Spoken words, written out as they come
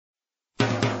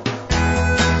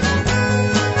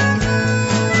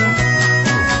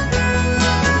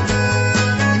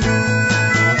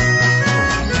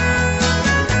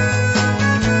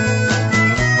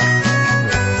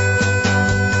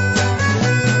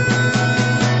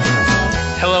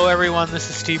everyone. This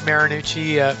is Steve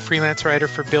Marinucci, freelance writer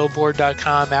for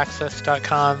Billboard.com,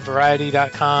 Access.com,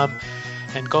 Variety.com,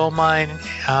 and Goldmine,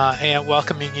 and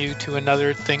welcoming you to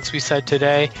another Things We Said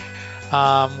Today,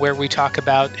 where we talk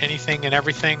about anything and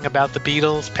everything about the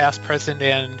Beatles, past, present,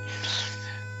 and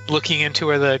looking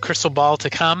into the crystal ball to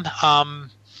come.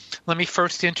 Let me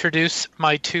first introduce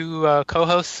my two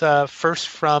co-hosts. First,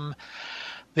 from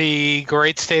the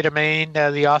great state of Maine,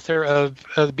 the author of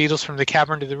The Beatles from the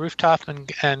Cavern to the Rooftop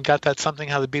and Got That Something,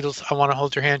 How the Beatles, I Want to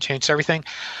Hold Your Hand, Changed Everything.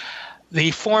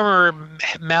 The former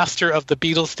master of the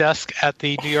Beatles desk at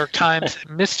the New York Times,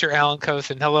 Mr. Alan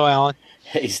Cozen. Hello, Alan.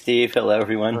 Hey, Steve. Hello,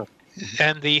 everyone.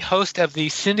 And the host of the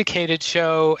syndicated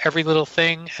show Every Little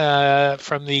Thing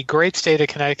from the great state of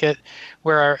Connecticut,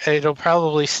 where it'll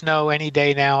probably snow any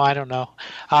day now. I don't know.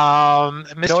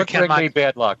 Mr. Don't Ken bring me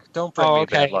bad luck. Don't bring me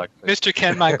bad luck. Mr.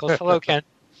 Ken Michaels. Hello, Ken.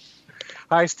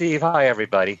 Hi, Steve. Hi,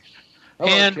 everybody. Hello,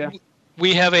 and Ken.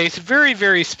 We have a very,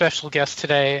 very special guest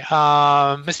today,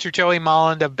 Mr. Joey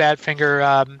Molland of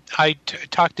Badfinger. I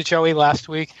talked to Joey last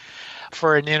week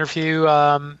for an interview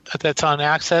that's on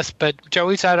Access, but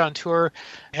Joey's out on tour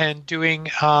and doing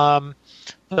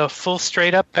the full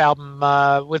Straight Up album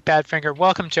with Badfinger.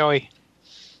 Welcome, Joey.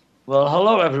 Well,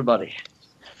 hello, everybody.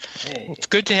 Hey. It's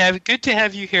good to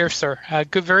have you here, sir.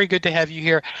 Very good to have you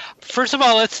here. First of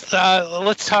all,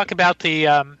 let's talk about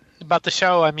the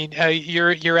show. I mean,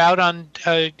 you're out on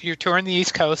you're touring the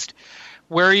East Coast.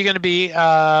 Where are you going to be?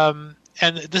 And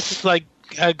this is like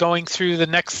going through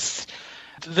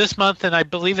this month, and I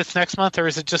believe it's next month, or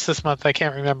is it just this month? I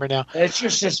can't remember now. It's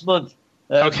just this month.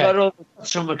 Okay. Got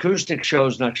some acoustic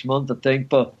shows next month, I think,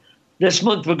 but this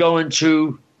month we're going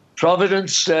to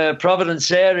Providence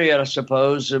area, I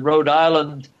suppose, Rhode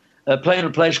Island, playing a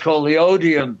place called the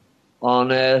Odeon on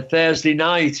Thursday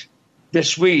night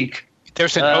this week.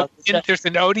 There's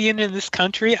an Odeon in this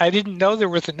country? I didn't know there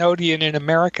was an Odeon in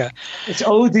America. It's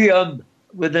Odeon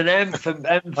with an M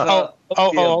for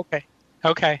okay.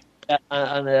 Okay.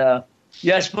 And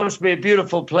it's supposed to be a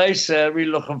beautiful place. Really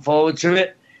looking forward to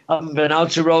it. I haven't been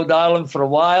out to Rhode Island for a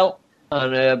while,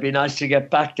 and it'd be nice to get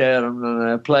back there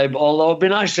and play. Although it'd be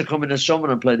nice to come in the summer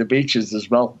and play the beaches as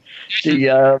well.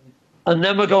 And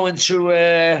then we're going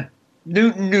to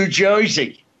Newton, New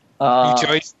Jersey.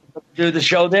 Do the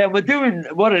show there. We're doing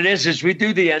what it is we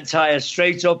do the entire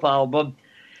Straight Up album,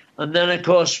 and then of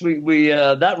course we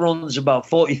that runs about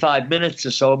 45 minutes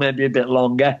or so, maybe a bit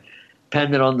longer,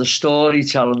 depending on the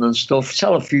storytelling and stuff.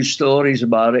 Tell a few stories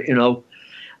about it,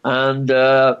 and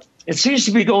it seems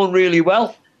to be going really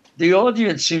well. The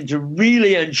audience seem to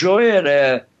really enjoy it,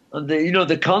 and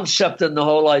the concept and the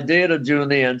whole idea of doing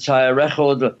the entire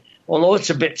record, although it's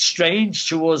a bit strange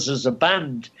to us as a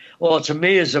band or to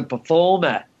me as a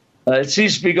performer. It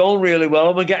seems to be going really well,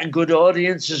 and we're getting good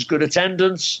audiences, good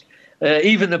attendance.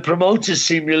 Even the promoters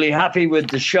seem really happy with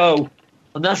the show,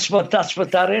 and that's what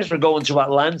that is. We're going to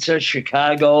Atlanta,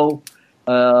 Chicago.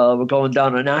 We're going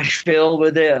down to Nashville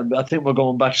with it. I think we're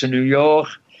going back to New York.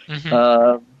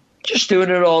 Mm-hmm. Just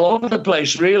doing it all over the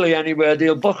place, really. Anywhere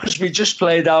they'll book us. We just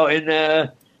played out in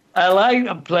L.A.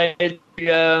 and played.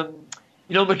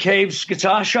 McCabe's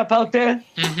guitar shop out there.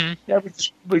 Mm-hmm. Yeah,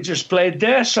 we just played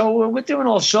there, so we're doing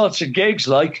all sorts of gigs,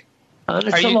 and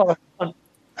it's a lot of fun.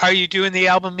 Are you doing the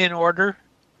album in order?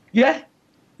 Yeah,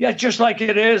 just like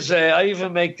it is. I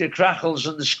even make the crackles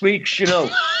and the squeaks, we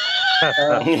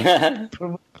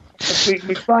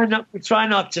try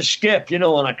not to skip,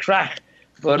 on a crack,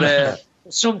 but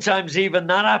sometimes even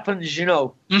that happens,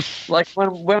 like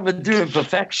when we're doing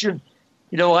Perfection,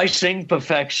 I sing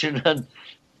Perfection,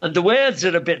 and the words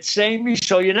are a bit samey,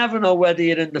 so you never know whether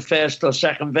you're in the first or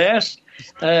second verse.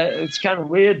 It's kind of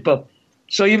weird, but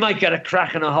so you might get a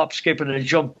crack and a hop, skip, and a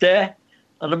jump there,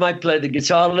 and I might play the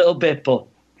guitar a little bit, but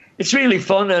it's really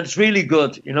fun and it's really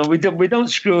good. We don't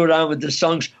screw around with the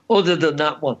songs other than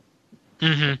that one.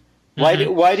 Mm-hmm.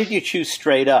 Why did you choose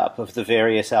Straight Up of the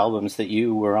various albums that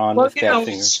you were on with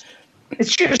Badfinger?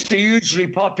 It's just a hugely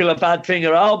popular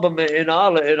Badfinger album in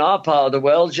our part of the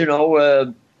world.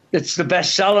 It's the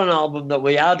best-selling album that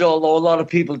we had, although a lot of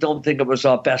people don't think it was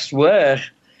our best work.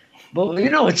 But,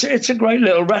 it's a great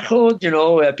little record,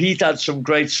 Pete had some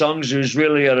great songs. He was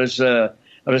really at his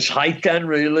height then,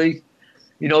 really.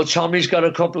 Tommy's got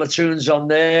a couple of tunes on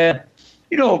there.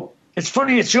 It's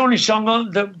funny, it's the only song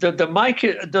on the Mike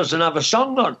doesn't have a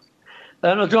song on.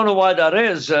 And I don't know why that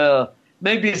is.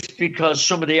 Maybe it's because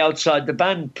somebody outside the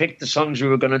band picked the songs we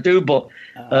were going to do, but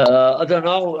I don't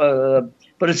know.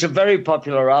 But it's a very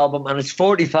popular album, and it's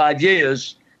 45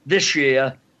 years this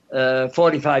year,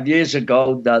 45 years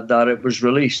ago that it was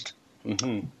released.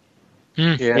 Mm-hmm.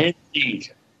 Yeah.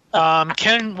 Indeed.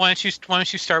 Ken, why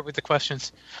don't you start with the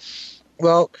questions?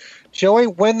 Well, Joey,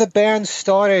 when the band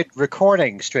started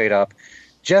recording Straight Up,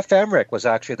 Geoff Emerick was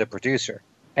actually the producer,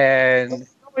 and no,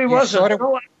 he wasn't.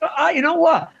 You know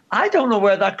what? I don't know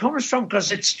where that comes from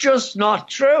because it's just not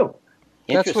true.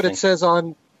 That's what it says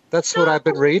on. That's what I've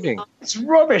been reading. It's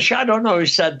rubbish. I don't know who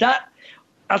said that.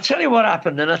 I'll tell you what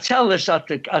happened, and I tell this at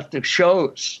the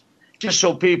shows, just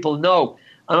so people know.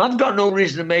 And I've got no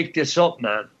reason to make this up,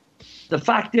 man. The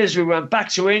fact is, we went back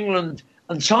to England,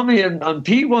 and Tommy and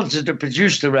Pete wanted to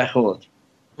produce the record.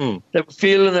 They were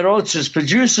feeling their oats as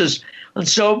producers. And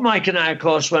so Mike and I, of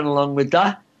course, went along with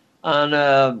that.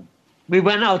 And we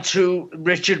went out to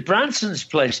Richard Branson's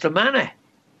place, the Manor.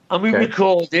 And we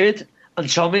recorded, and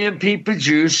Tommy and Pete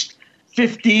produced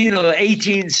 15 or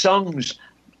 18 songs.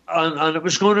 And it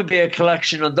was going to be a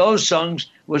collection of those songs,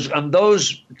 and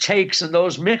those takes and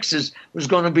those mixes was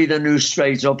going to be the new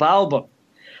Straight Up album.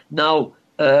 Now,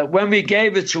 when we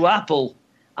gave it to Apple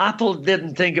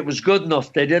didn't think it was good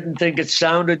enough. They didn't think it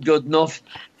sounded good enough.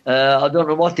 I don't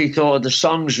know what they thought of the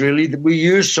songs, really. We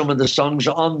used some of the songs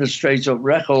on the Straight Up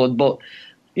record, but,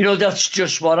 you know, that's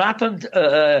just what happened.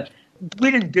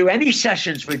 We didn't do any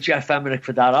sessions with Geoff Emerick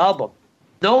for that album.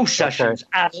 No sessions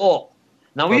at all.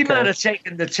 Now, we might have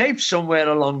taken the tapes somewhere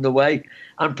along the way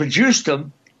and produced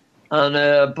them,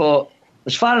 but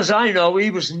as far as I know,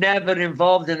 he was never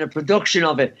involved in the production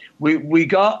of it.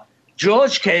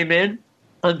 George came in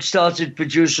and started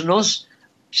producing us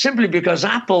simply because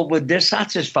Apple were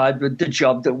dissatisfied with the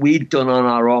job that we'd done on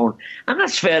our own. And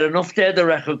that's fair enough. They're the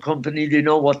record company. They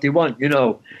know what they want, you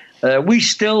know. We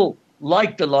still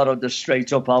liked a lot of the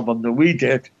Straight Up album that we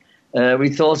did. We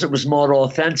thought it was more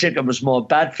authentic. It was more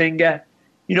Badfinger.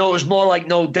 You know, it was more like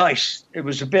No Dice. It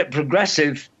was a bit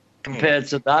progressive compared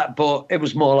to that, but it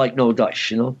was more like No Dice,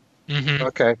 you know. Mm-hmm.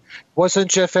 Okay. Wasn't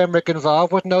Geoff Emerick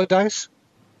involved with No Dice?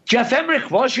 Geoff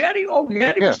Emerick was, he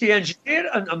was the engineer,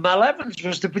 and Mal Evans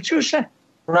was the producer.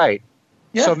 Right.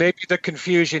 Yeah. So maybe the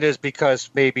confusion is because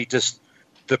maybe just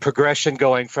the progression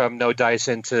going from No Dice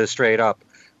into Straight Up.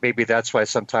 Maybe that's why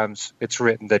sometimes it's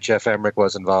written that Geoff Emerick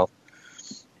was involved.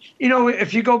 You know,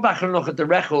 if you go back and look at the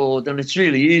record, and it's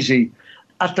really easy.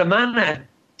 At the Manor,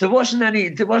 there wasn't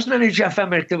any Geoff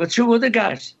Emerick. There were two other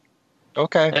guys.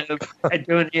 Okay.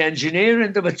 Doing the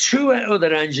engineering. There were two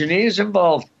other engineers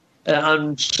involved.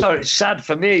 And sorry, it's sad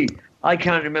for me. I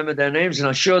can't remember their names, and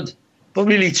I should. But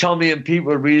really, Tommy and Pete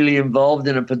were really involved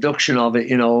in the production of it,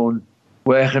 you know, and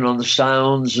working on the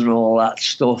sounds and all that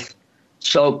stuff.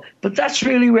 So, but that's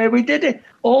really where we did it.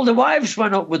 All the wives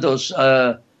went up with us.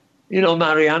 You know,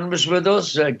 Marianne was with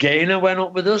us. Gaynor went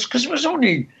up with us because it was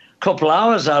only couple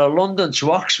hours out of London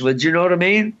to Oxford, you know what I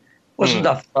mean? Wasn't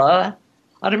that far.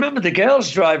 I remember the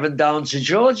girls driving down to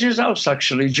George's house,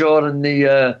 actually, during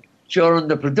the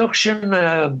production.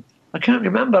 I can't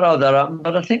remember how that happened,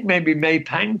 but I think maybe May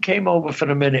Pang came over for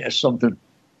a minute or something.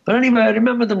 But anyway, I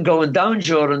remember them going down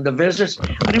during the visit.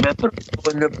 I remember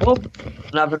going to the pub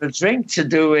and having a drink to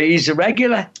do He's a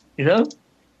Regular, you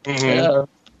know,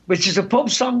 which is a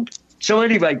pub song. So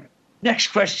anyway, next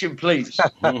question, please.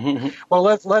 Well,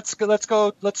 let's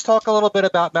talk a little bit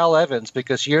about Mal Evans,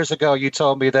 because years ago you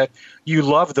told me that you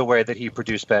loved the way that he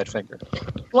produced Badfinger.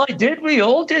 Well, I did. We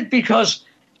all did, because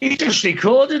he just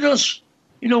recorded us.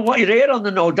 You know what you hear on the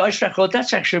No Dice record?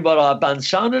 That's actually what our band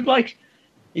sounded like.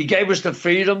 He gave us the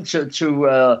freedom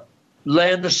to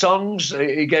learn the songs.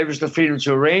 He gave us the freedom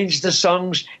to arrange the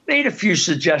songs. Made a few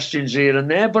suggestions here and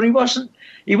there, but he wasn't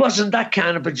that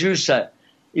kind of producer.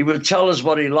 He would tell us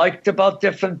what he liked about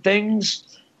different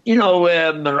things, you know,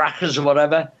 maracas or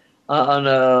whatever,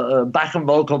 and back and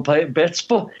vocal bits.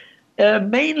 But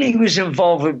mainly he was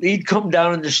involved. He'd come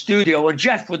down in the studio, and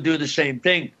Geoff would do the same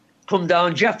thing. Come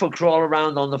down, Geoff would crawl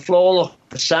around on the floor, look at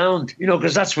the sound, you know,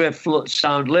 because that's where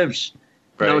sound lives.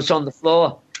 Right. You know, it's on the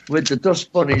floor with the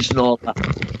dust bunnies and all that.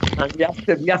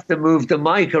 And you have to move the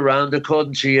mic around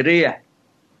according to your ear,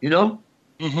 you know?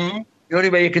 Mm-hmm. The only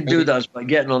way you can do that is by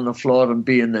getting on the floor and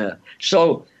being there.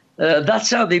 So that's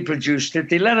how they produced it.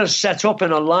 They let us set up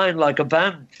in a line like a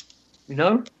band, you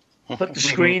know, put the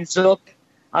screens up,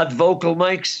 had vocal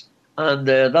mics, and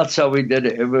that's how we did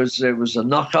it. It was a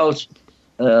knockout.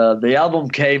 The album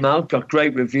came out, got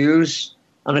great reviews,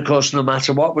 and of course, No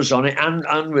Matter What was on it,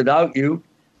 and Without You,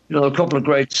 you know, a couple of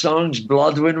great songs.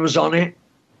 Bloodwind was on it.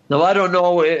 Now, I don't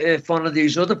know if one of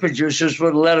these other producers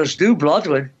would let us do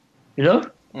Bloodwind, you know?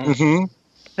 Mm-hmm.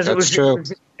 That's true.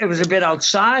 It was a bit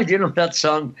outside, you know, that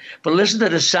song. But listen to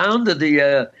the sound of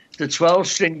the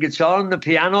 12-string guitar and the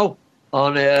piano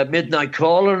on Midnight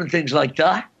Caller and things like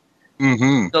that.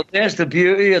 Mm-hmm. So there's the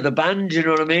beauty of the band, you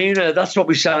know what I mean? That's what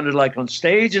we sounded like on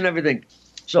stage and everything.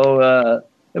 So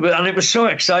And it was so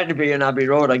exciting to be in Abbey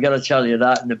Road, I got to tell you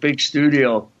that, in the big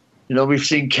studio. You know, we've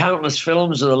seen countless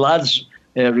films of the lads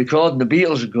recording, the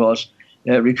Beatles, of course,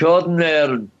 recording there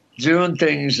and doing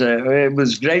things. It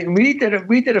was great. And we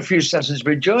did a few sessions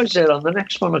with George there on the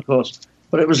next one, of course.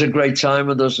 But it was a great time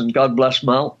with us, and God bless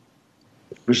Mal.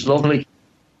 It was lovely.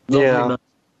 Yeah. Man.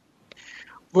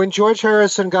 When George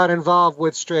Harrison got involved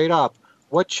with Straight Up,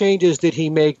 what changes did he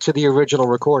make to the original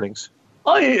recordings?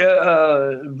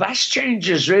 Vast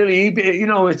changes, really. You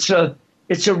know, it's a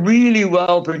really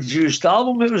well produced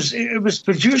album. It was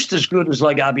produced as good as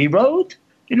like Abbey Road.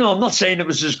 You know, I'm not saying it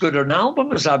was as good an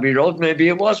album as Abbey Road. Maybe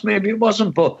it was, maybe it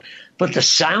wasn't. But the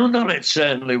sound on it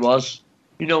certainly was.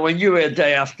 You know, when you hear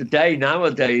Day After Day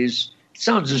nowadays, it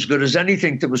sounds as good as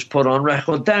anything that was put on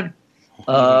record then.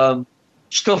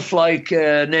 Stuff like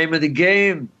Name of the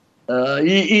Game.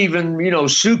 Even, you know,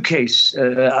 Suitcase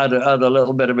had a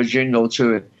little bit of a jingle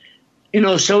to it. You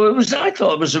know, so I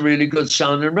thought it was a really good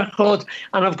sounding record.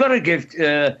 And I've got to give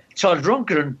Todd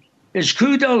Rundgren his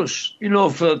kudos, you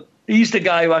know, he's the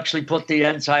guy who actually put the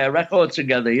entire record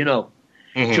together, you know.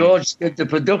 Mm-hmm. George did the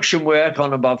production work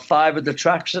on about 5 of the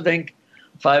tracks, I think.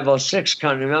 5 or 6,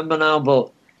 can't remember now.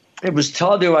 But it was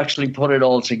Todd who actually put it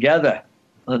all together.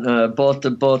 And bought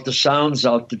the sounds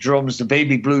out, the drums, the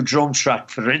Baby Blue drum track,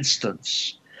 for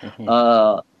instance.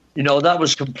 Mm-hmm. You know, that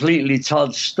was completely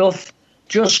Todd's stuff.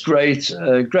 Just great,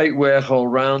 great work all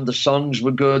round. The songs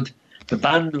were good. The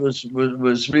band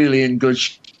was really in good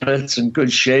spirits and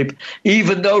good shape.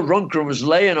 Even though Rundgren was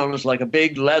laying on us like a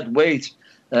big lead weight,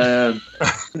 you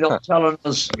know, telling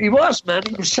us he was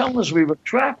telling us we were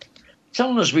crap,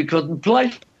 telling us we couldn't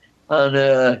play, and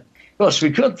of course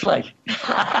we could play.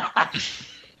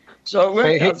 So it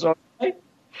worked out okay.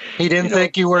 He didn't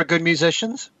think you were good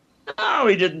musicians? No,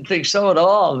 he didn't think so at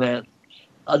all, man.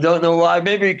 I don't know why.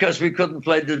 Maybe because we couldn't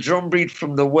play the drum beat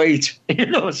from the weight, you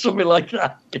know, something like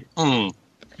that. Mm.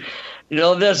 You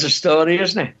know, there's a story,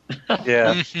 isn't it?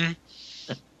 Yeah. Mm-hmm.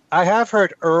 I have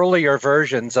heard earlier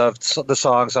versions of the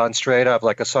songs on Straight Up,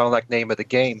 like a song like Name of the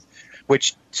Game,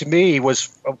 which to me was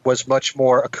much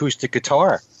more acoustic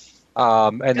guitar.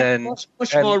 Then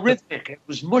much more rhythmic. It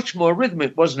was much more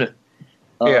rhythmic, wasn't it?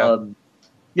 Yeah.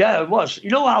 Yeah, it was.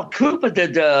 You know, Al Cooper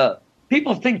did.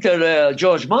 People think that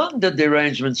George Martin did the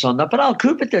arrangements on that, but Al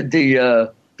Cooper did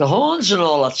the horns and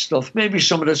all that stuff. Maybe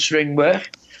some of the string work.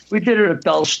 We did it at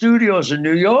Bell Studios in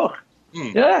New York.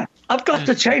 Mm. Yeah, I've got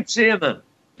the tapes here, man.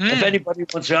 Mm. If anybody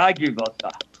wants to argue about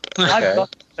that, okay. I've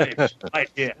got the tapes right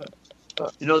here.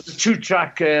 You know, the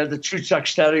two-track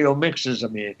stereo mixes, I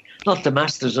mean. Not the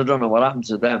masters, I don't know what happened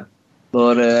to them.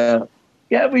 But,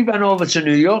 yeah, we went over to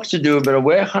New York to do a bit of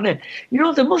work on it. You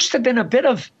know, there must have been a bit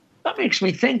of... That makes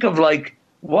me think of, like,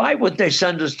 why would they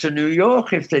send us to New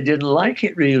York if they didn't like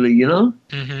it, really, you know?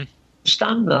 Mm-hmm.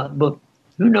 Understand that, but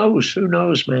who knows? Who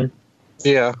knows, man?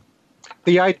 Yeah.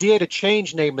 The idea to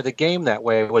change Name of the Game that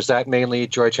way, was that mainly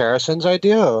George Harrison's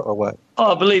idea or what?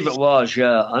 Oh, I believe it was,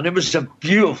 yeah. And it was a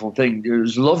beautiful thing. It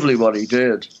was lovely what he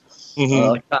did.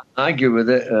 Mm-hmm. I can't argue with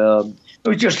it. It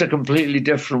was just a completely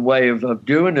different way of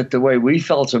doing it. The way we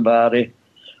felt about it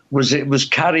was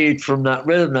carried from that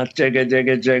rhythm, that jigga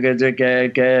jigga jigga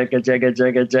jigga jigga jigga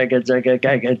jigga jigga jigga jigga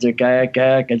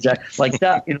jigga jigga, like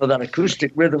that. You know, that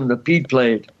acoustic rhythm that Pete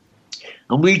played,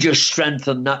 and we just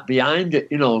strengthened that behind it.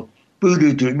 You know, boo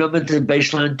doo doo. Remember the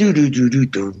bass line? Doo doo doo doo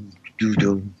doo doo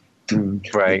doo.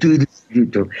 Right. Doo doo doo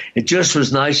doo. It just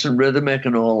was nice and rhythmic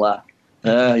and all that.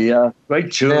 Yeah,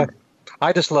 great tune. Yeah.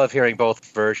 I just love hearing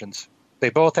both versions. They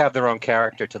both have their own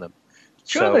character to them.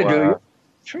 Sure, they do.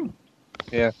 True.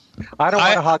 Yeah. I don't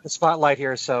want to hog the spotlight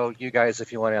here, so you guys,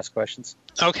 if you want to ask questions.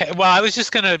 Okay. Well, I was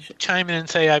just going to chime in and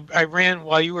say I ran,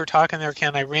 while you were talking there,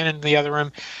 Ken, I ran into the other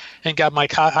room and got my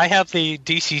I have the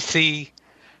DCC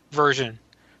version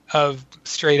of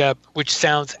Straight Up, which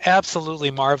sounds absolutely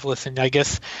marvelous, and I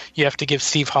guess you have to give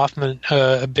Steve Hoffman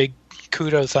a big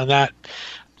kudos on that.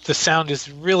 The sound is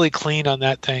really clean on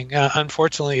that thing.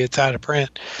 Unfortunately, it's out of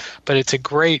print, but it's a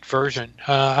great version.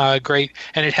 Great,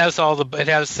 and it has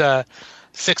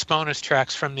 6 bonus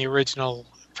tracks from the original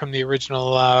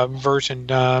version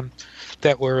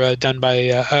that were done by.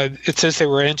 It says they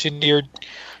were engineered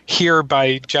here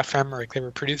by Jeff Emmerich. They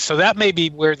were produced, so that may be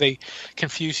where the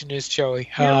confusion is, Joey.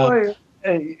 You're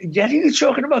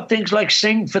talking about things like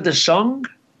 "Sing for the Song."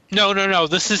 No.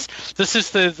 This is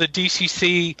the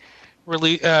DCC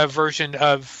version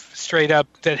of Straight Up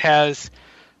that has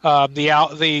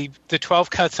the 12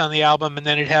 cuts on the album, and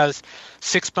then it has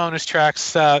 6 bonus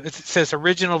tracks. It says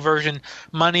original version,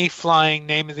 Money, Flying,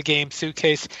 Name of the Game,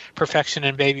 Suitcase, Perfection,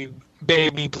 and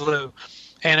Baby Blue.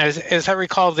 And as I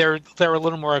recall, they're a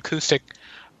little more acoustic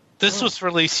This was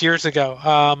released years ago.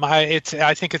 I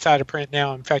think it's out of print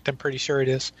now. In fact, I'm pretty sure it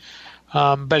is.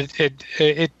 But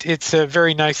it's a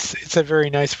very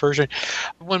nice version.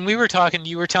 When we were talking,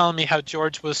 you were telling me how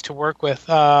George was to work with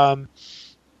in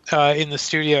the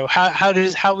studio.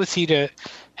 How was he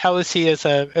as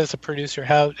a producer?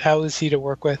 How was he to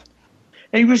work with?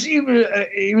 He was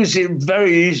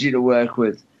very easy to work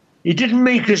with. He didn't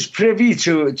make us privy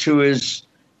to his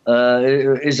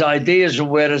ideas and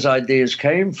where his ideas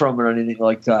came from or anything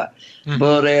like that. Mm-hmm.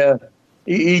 But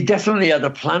he definitely had a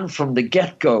plan from the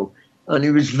get-go. And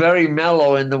he was very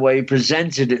mellow in the way he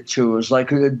presented it to us, like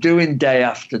doing Day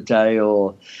After Day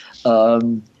or,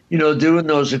 doing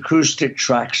those acoustic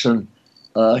tracks and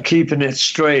keeping it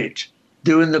straight,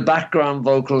 doing the background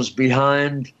vocals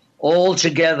behind, all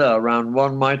together around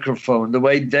one microphone, the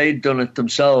way they'd done it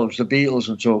themselves, the Beatles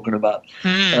I'm talking about,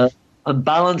 and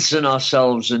balancing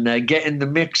ourselves in there, getting the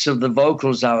mix of the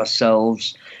vocals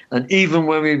ourselves. And even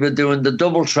when we were doing the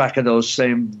double track of those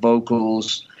same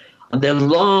vocals, and they're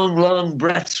long, long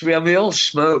breaths. We all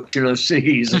smoked,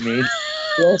 ciggies,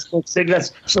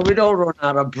 cigarettes. So we'd all run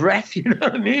out of breath, you know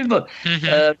what I mean? But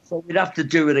so we'd have to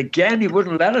do it again. He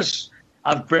wouldn't let us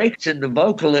have breaks in the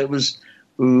vocal. It was,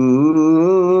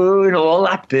 ooh, all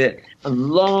that bit, and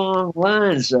long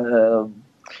lines.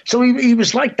 So he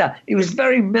was like that. He was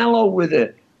very mellow with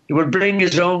it. He would bring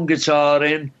his own guitar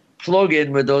in, plug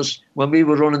in with us when we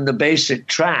were running the basic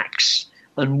tracks,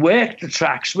 and work the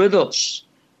tracks with us.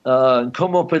 And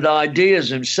come up with ideas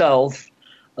himself.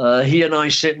 He and I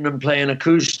sitting and playing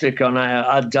acoustic on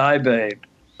I'd Die Babe,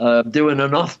 doing an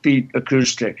offbeat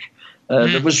acoustic.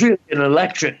 There was really an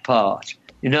electric part,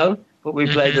 but we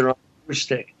played it on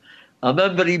acoustic. I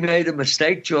remember he made a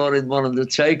mistake during one of the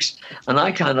takes, and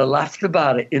I kind of laughed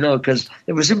about it, because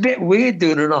it was a bit weird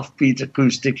doing an offbeat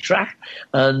acoustic track.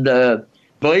 And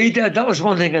but he did. That was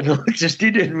one thing I noticed. He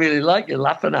didn't really like you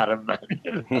laughing at him,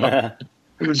 man.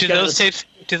 Do those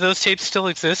tapes still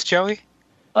exist, Joey?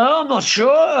 I'm not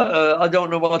sure. I don't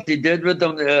know what they did with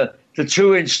them. The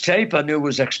 2-inch tape I knew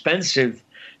was expensive,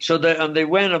 so they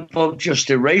went about just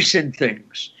erasing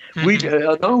things.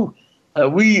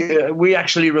 Mm-hmm. We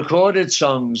actually recorded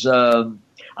songs. I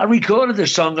recorded the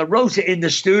song. I wrote it in the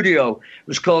studio. It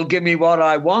was called "Give Me What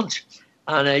I Want,"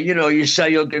 and you say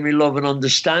you'll give me love and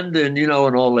understanding, and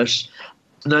all this.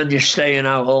 And then you're staying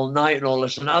out all night and all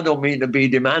this. And I don't mean to be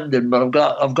demanding, but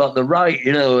I've got the right,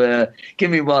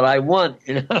 give me what I want,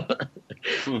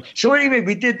 So anyway,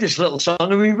 we did this little song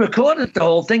and we recorded the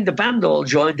whole thing. The band all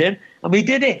joined in and we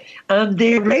did it. And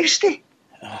they erased it.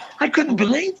 I couldn't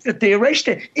believe that they erased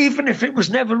it, even if it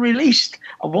was never released.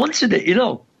 I wanted it,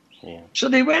 Yeah. So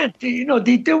they went,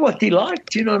 they do what they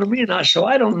liked, you know what I mean? So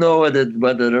I don't know whether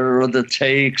there are other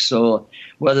takes or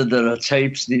whether there are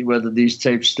tapes, whether these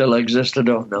tapes still exist, I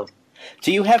don't know.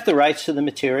 Do you have the rights to the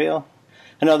material?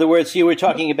 In other words, you were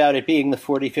talking about it being the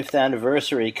 45th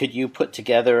anniversary. Could you put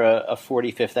together a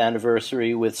 45th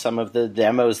anniversary with some of the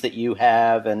demos that you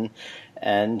have and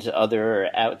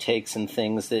other outtakes and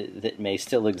things that may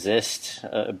still exst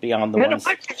beyond the ones?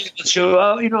 So,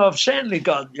 I've certainly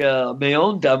got my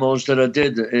own demos that I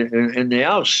did in the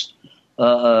house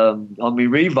on my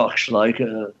Revox,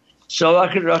 so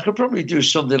I could probably do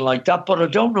something like that, but I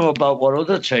don't know about what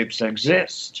other tapes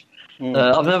exist.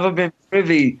 I've never been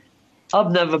privy. I've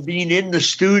never been in the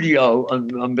studio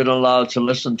and been allowed to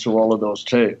listen to all of those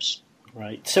tapes.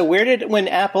 Right. So when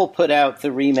Apple put out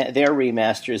their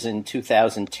remasters in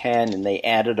 2010 and they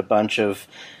added a bunch of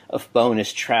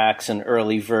bonus tracks and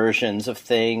early versions of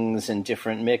things and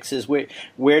different mixes,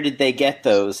 where did they get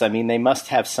those? I mean, they must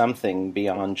have something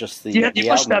beyond just the they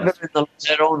must have it in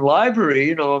their own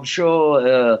library. I'm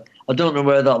sure. I don't know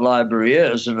where that library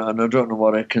is, and I don't know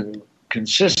what it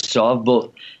consists of, but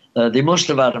they must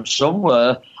have had them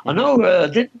somewhere. I know,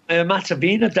 Dan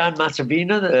Matabina,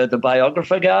 the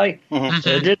biographer guy,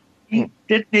 didn't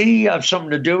he have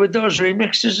something to do with those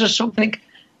remixes or something?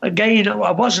 Again,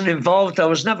 I wasn't involved. I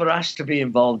was never asked to be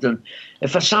involved. And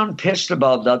if I sound pissed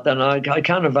about that, then I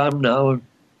kind of am now.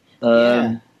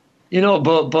 But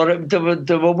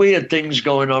there were weird things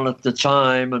going on at the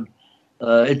time, and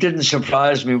it didn't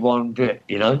surprise me one bit,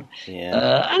 Yeah.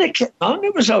 And it kept on.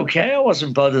 It was okay. I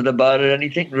wasn't bothered about it,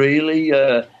 anything really.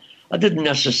 I didn't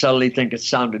necessarily think it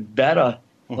sounded better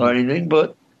or anything,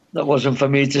 but that wasn't for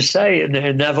me to say, and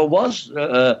it never was.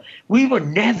 We were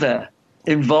never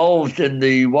involved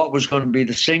in what was going to be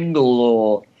the single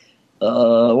or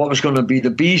what was going to be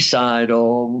the B-side,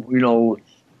 or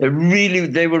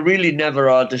they were really never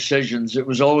our decisions. It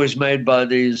was always made by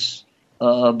these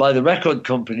by the record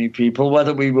company people,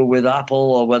 whether we were with Apple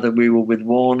or whether we were with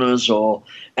Warner's or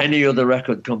any other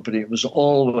record company. It was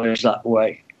always that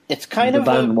way. It's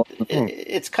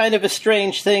kind of a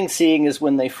strange thing, seeing as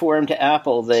when they formed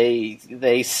Apple,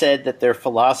 they said that their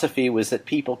philosophy was that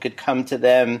people could come to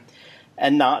them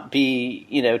and not be,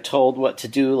 told what to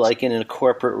do like in a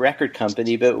corporate record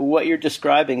company. But what you're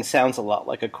describing sounds a lot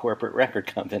like a corporate record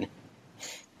company.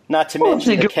 Not to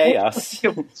mention the chaos.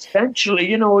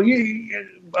 Essentially,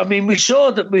 we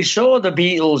saw the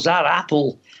Beatles at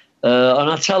Apple. And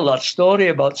I tell that story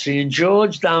about seeing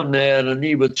George down there, and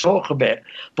he would talk a bit.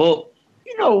 But,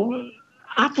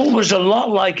 Apple was a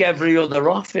lot like every other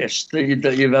office that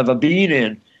you've ever been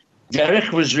in.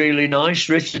 Derek was really nice.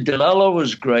 Richard DeLello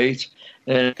was great.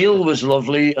 Neil was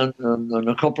lovely. And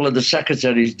a couple of the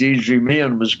secretaries, Deidre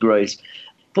Meehan, was great.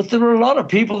 But there were a lot of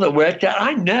people that worked there.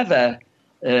 I never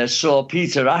saw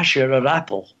Peter Asher at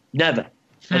Apple. Never.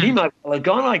 And he might well have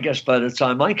gone, I guess, by the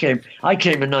time I came. I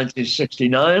came in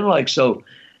 1969, so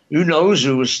who knows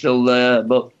who was still there.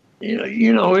 But,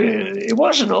 it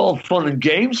wasn't all fun and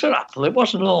games at Apple. It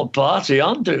wasn't all party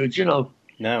on, dude,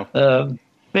 No.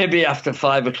 Maybe after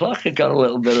 5 o'clock it got a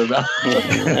little bit of that.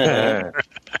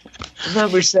 And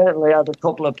then we certainly had a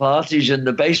couple of parties in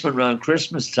the basement around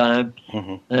Christmas time.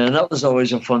 Mm-hmm. And that was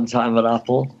always a fun time at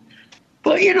Apple.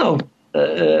 But,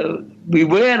 we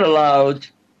were allowed...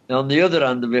 On the other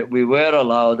end of it, we were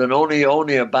allowed, and only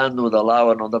a band would allow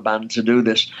another band to do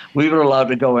this. We were allowed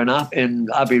to go in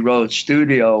Abbey Road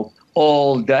studio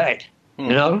all day,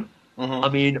 Mm-hmm. I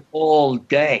mean, all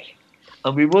day.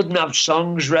 And we wouldn't have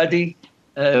songs ready.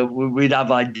 We'd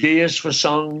have ideas for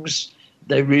songs.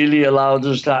 They really allowed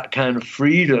us that kind of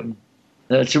freedom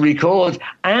to record.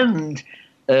 And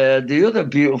the other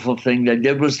beautiful thing they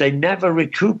did was they never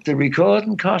recouped the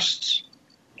recording costs.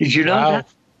 Did you know that?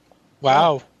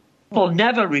 Wow. People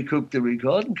never recoup the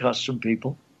recording costs from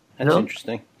people. That's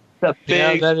interesting. That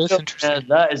is interesting.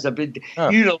 That is a big... Oh.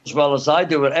 You know as well as I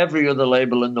do, at every other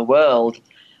label in the world,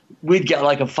 we'd get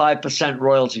like a 5%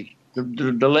 royalty.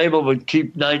 The label would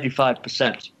keep 95%.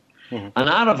 Mm-hmm. And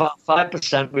out of our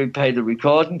 5%, we'd pay the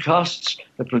recording costs,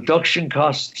 the production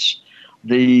costs,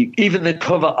 even the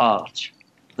cover art,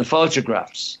 the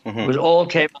photographs. Mm-hmm. It all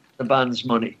came out of the band's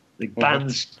money. The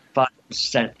band's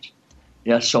 5%.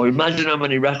 Yeah, so imagine how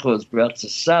many records we had to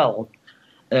sell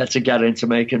to get into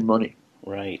making money.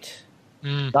 Right.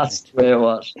 That's the way it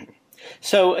was.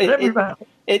 So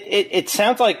it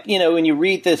sounds like, when you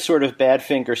read this sort of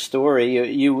Badfinger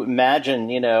story, you imagine,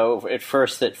 at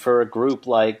first that for a group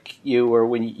like you, or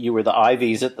when you were the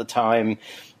Ivies at the time,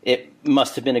 it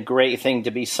must have been a great thing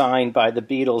to be signed by the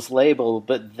Beatles label,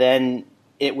 but then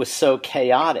it was so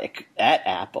chaotic at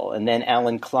Apple, and then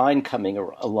Alan Klein coming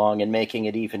along and making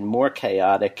it even more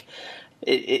chaotic.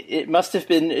 It must have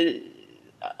been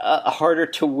harder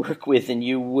to work with than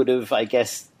you would have, I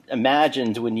guess,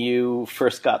 imagined when you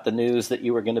first got the news that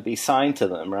you were going to be signed to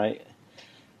them, right?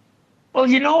 Well,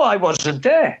 I wasn't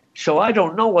there, so I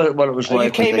don't know what it was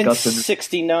like. You came in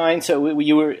 '69, so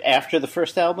you were after the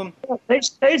first album?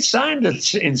 They signed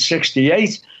it in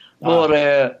 '68,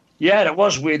 but... yeah, it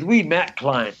was weird. We met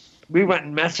Klein. We went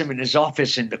and met him in his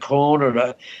office in the corner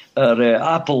at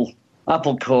Apple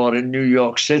Corps in New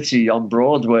York City on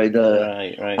Broadway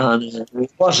there. Right. And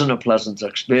it wasn't a pleasant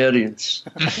experience.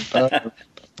 It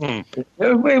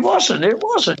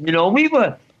wasn't. We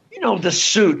were, the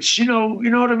suits. You know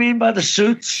what I mean by the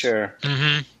suits? Sure.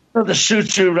 Mm-hmm. The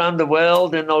suits who ran the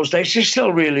world in those days, they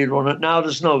still really run it now.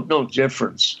 There's no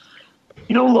difference.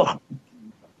 Look.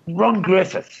 Ron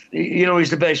Griffith, he's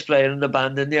the bass player in the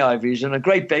band in the Ivies, and a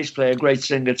great bass player, great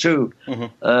singer too, and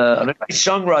a great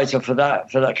songwriter for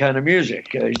that kind of music.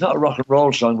 He's not a rock and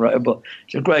roll songwriter, but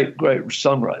he's a great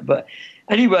songwriter. But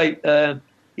anyway,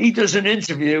 he does an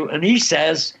interview and he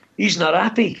says he's not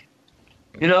happy.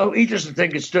 He doesn't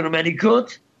think it's done him any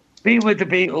good being with the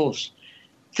Beatles.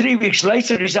 3 weeks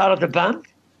later, he's out of the band.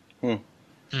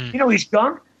 He's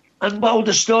gone. And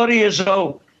the story is,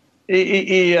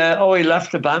 he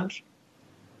left the band.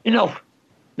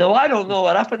 Now I don't know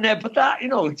what happened there, but that,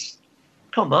 it's,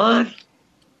 come on.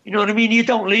 You know what I mean? You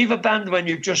don't leave a band when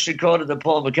you've just recorded the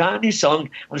Paul McCartney song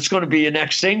and it's going to be your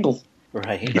next single.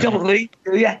 Right. You don't leave,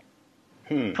 do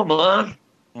you? Come on.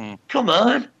 Come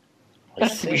on.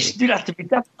 You'd have to be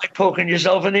like poking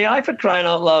yourself in the eye for crying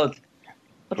out loud.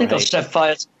 I think I'll set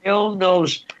fire to my own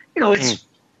nose. It's,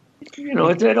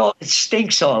 it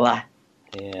stinks all that.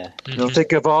 Yeah.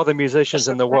 Think of all the musicians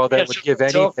in the world that would give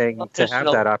anything to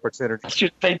have that opportunity. I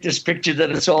should paint this picture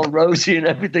that it's all rosy and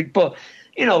everything, but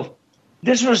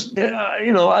this was,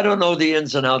 I don't know the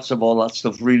ins and outs of all that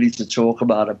stuff really to talk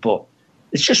about it, but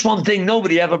it's just one thing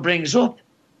nobody ever brings up.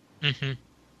 Mm-hmm.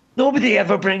 Nobody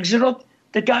ever brings it up.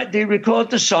 They record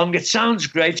the song, it sounds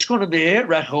great, it's going to be a hit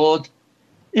record,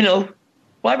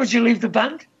 Why would you leave the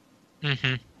band?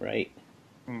 Mm-hmm. Right.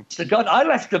 So God, I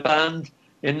left the band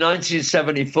in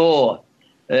 1974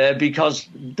 because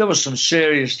there were some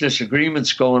serious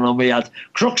disagreements going on. We had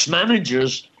crooks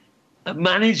managers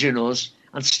managing us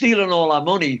and stealing all our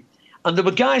money. And there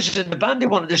were guys in the band who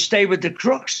wanted to stay with the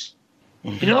crooks.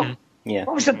 You know? Yeah.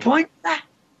 What was the point of that?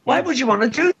 Why would you want to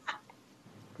do that?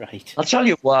 Right. I'll tell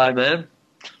you why, man.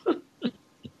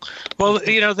 Well,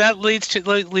 that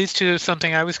leads to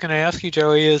something I was going to ask you,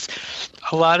 Joey. Is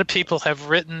a lot of people have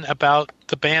written about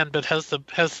the band, but has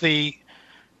the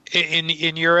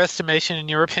in your estimation, in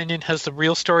your opinion, has the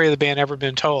real story of the band ever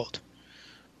been told?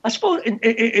 I suppose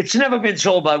it's never been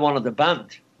told by one of the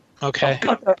band. Okay.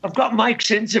 I've got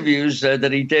Mike's interviews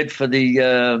that he did for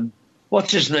the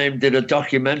what's his name? Did a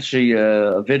documentary,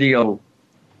 a video.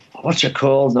 What's it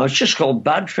called? No, it's just called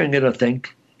Badfinger, I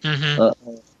think.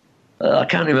 Mm-hmm. I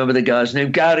can't remember the guy's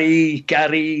name. Gary.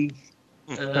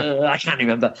 I can't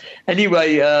remember.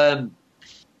 Anyway,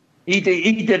 he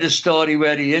did a story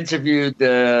where he interviewed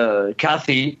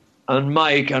Kathy and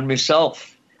Mike and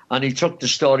myself, and he took the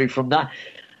story from that.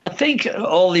 I think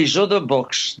all these other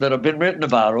books that have been written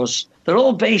about us, they're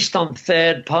all based on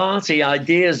third-party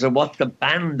ideas of what the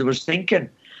band was thinking.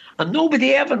 And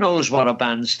nobody ever knows what a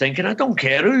band's thinking. I don't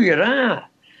care who you are.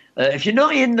 If you're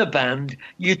not in the band,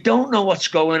 you don't know what's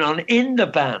going on in the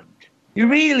band. You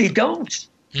really don't.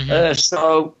 Mm-hmm.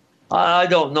 So I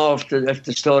don't know if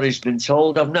the story's been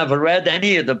told. I've never read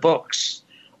any of the books.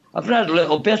 I've read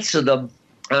little bits of them.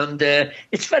 And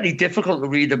it's very difficult to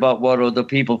read about what other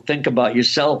people think about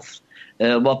yourself,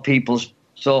 what people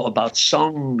thought about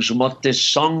songs and what this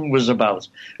song was about.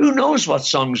 Who knows what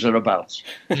songs are about?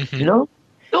 Mm-hmm. You know?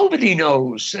 Nobody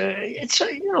knows. It's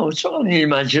all in the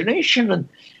imagination. And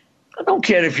I don't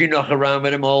care if you knock around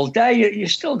with him all day. You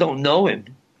still don't know him.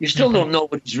 You still don't know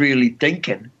what he's really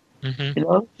thinking. Mm-hmm. You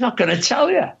know, he's not going to tell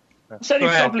you. So he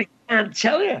probably can't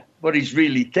tell you what he's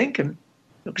really thinking.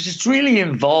 Because it's really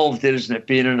involved, isn't it,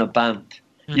 being in a band?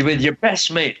 Mm-hmm. You're with your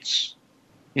best mates,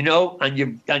 you know, and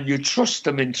you trust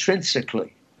them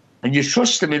intrinsically. And you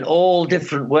trust them in all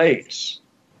different ways.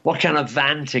 What kind of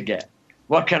van to get?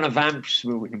 What kind of amps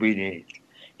we need?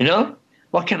 You know?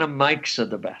 What kind of mics are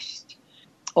the best?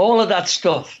 All of that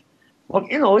stuff. Well,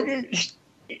 you know,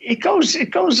 it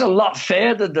goes a lot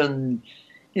further than,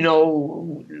 you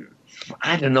know,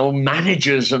 I don't know,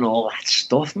 managers and all that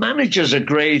stuff. Managers are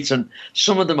great, and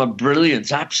some of them are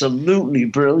brilliant, absolutely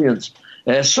brilliant.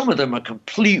 Some of them are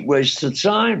complete waste of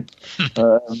time.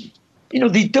 You know,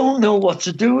 they don't know what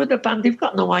to do with the band. They've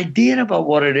got no idea about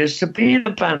what it is to be in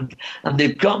a band, and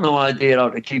they've got no idea how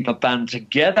to keep a band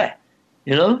together,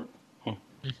 you know?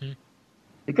 Mm-hmm.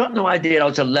 They've got no idea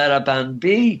how to let a band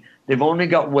be. They've only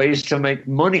got ways to make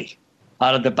money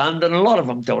out of the band, and a lot of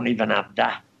them don't even have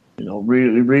that. You know,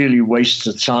 really, really wastes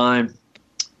of time.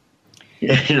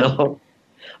 You know,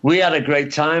 we had a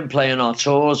great time playing our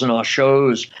tours and our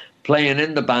shows, playing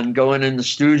in the band, going in the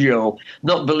studio,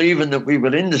 not believing that we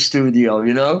were in the studio,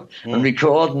 you know, and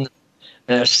recording,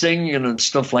 singing and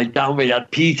stuff like that. We had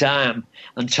Pete Ham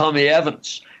and Tommy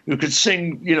Evans, who could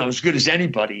sing, you know, as good as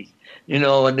anybody, you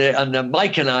know, and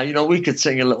Mike and I, you know, we could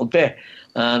sing a little bit.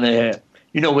 And,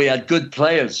 you know, we had good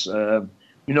players.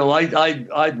 You know,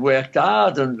 I'd worked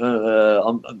hard and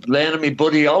learning me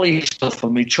Buddy Holly stuff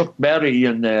and me Chuck Berry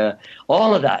and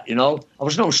all of that. You know, I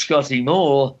was no Scotty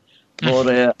Moore, but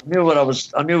I knew what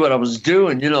I was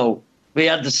doing. You know, we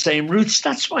had the same roots.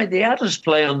 That's why they had us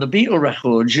play on the Beatle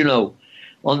records. You know,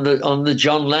 on the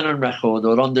John Lennon record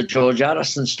or on the George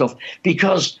Harrison stuff,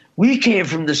 because we came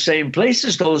from the same place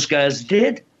as those guys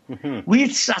did. Mm-hmm.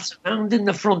 We'd sat around in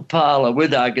the front parlour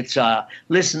with our guitar,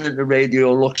 listening to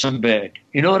Radio Luxembourg.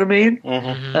 You know what I mean?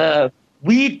 Mm-hmm.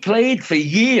 We'd played for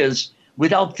years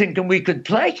without thinking we could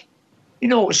play. You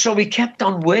know, so we kept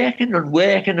on working and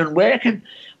working and working.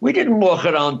 We didn't walk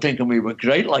around thinking we were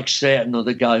great like certain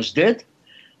other guys did.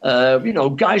 You know,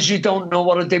 guys who don't know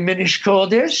what a diminished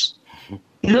chord is.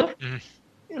 You know? Mm-hmm.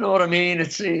 You know what I mean?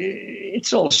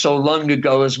 It's all so long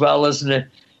ago as well, isn't it?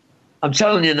 I'm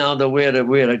telling you now that we had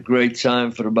a great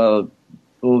time for about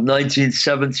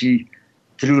 1970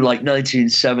 through like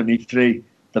 1973.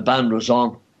 The band was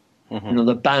on. Mm-hmm. You know,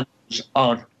 the band was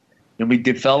on. And we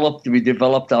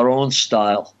developed our own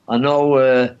style. I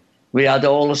know we had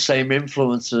all the same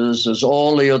influences as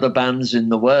all the other bands in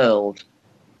the world.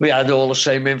 We had all the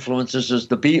same influences as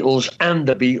the Beatles and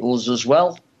the Beatles as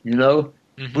well, you know.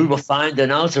 Mm-hmm. We were finding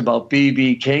out about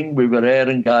B.B. King. We were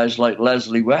hearing guys like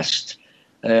Leslie West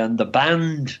and the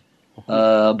band,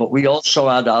 but we also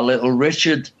had our Little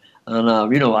Richard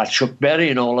and you know, our Chuck Berry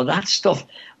and all of that stuff.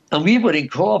 And we were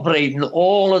incorporating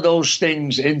all of those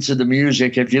things into the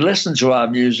music. If you listen to our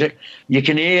music, you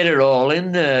can hear it all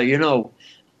in there, you know.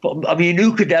 But, I mean,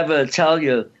 who could ever tell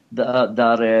you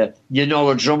that you know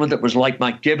a drummer that was like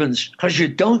Mike Gibbons? Because you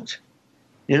don't,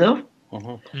 you know.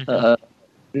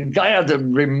 The guy had a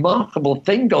remarkable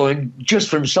thing going just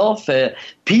for himself.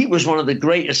 Pete was one of the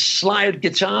greatest slide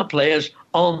guitar players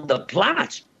on the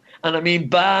planet. And I mean,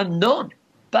 bar none.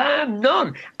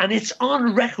 And it's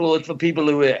on record for people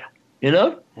who hear, you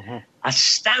know?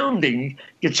 Astounding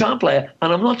guitar player.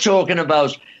 And I'm not talking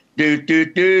about do.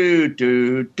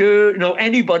 You know,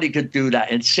 anybody could do that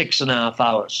in 6.5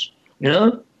 hours, you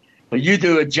know? But you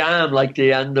do a jam like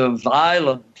the end of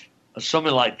Ireland or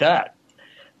something like that.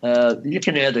 You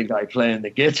can hear the guy playing the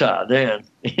guitar then.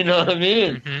 You know what I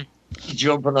mean?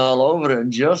 Jumping all over it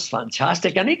and just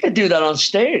fantastic. And he could do that on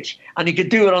stage. And he could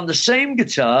do it on the same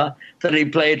guitar that he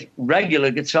played regular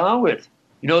guitar with.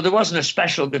 You know, there wasn't a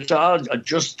special guitar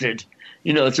adjusted,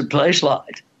 you know, to play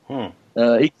slide.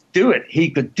 He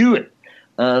could do it.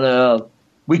 And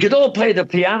we could all play the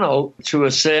piano to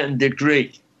a certain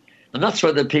degree. And that's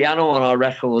why the piano on our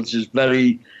records is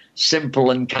very simple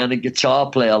and kind of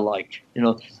guitar player-like, you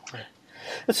know.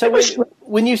 So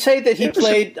when you say that he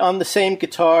played on the same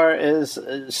guitar as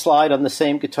slide on the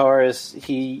same guitar as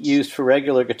he used for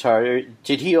regular guitar,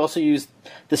 did he also use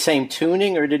the same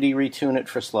tuning, or did he retune it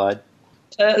for slide?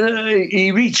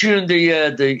 He retuned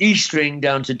the E string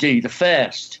down to D, the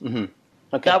first.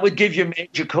 Okay. That would give you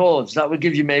major chords. That would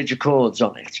give you major chords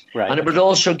on it, right? And it would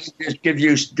also give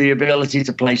you the ability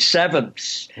to play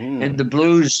sevenths in the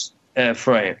blues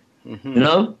frame. You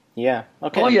know? Yeah.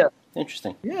 Okay. Oh yeah.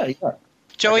 Interesting. Yeah.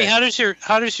 Joey, how does your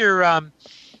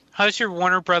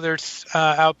Warner Brothers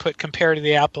output compare to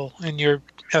the Apple in your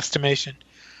estimation?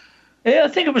 Yeah, I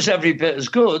think it was every bit as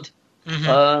good.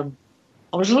 I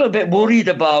was a little bit worried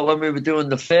about when we were doing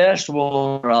the first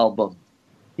Warner album.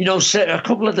 You know, a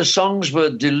couple of the songs were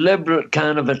deliberate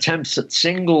kind of attempts at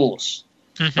singles,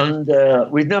 and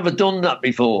we'd never done that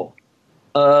before.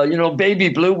 You know, Baby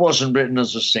Blue wasn't written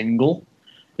as a single;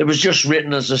 it was just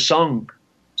written as a song.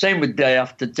 Same with Day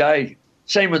After Day.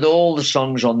 Same with all the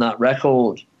songs on that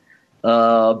record.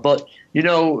 But, you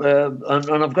know,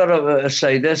 and I've got to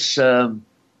say this,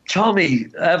 Tommy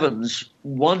Evans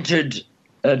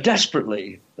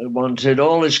desperately wanted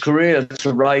all his career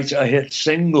to write a hit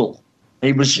single.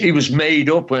 He was made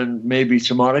up when Maybe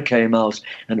Tomorrow came out,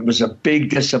 and it was a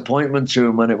big disappointment to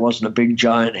him when it wasn't a big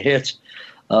giant hit.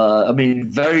 I mean,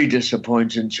 very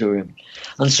disappointing to him.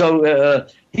 And so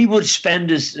he would spend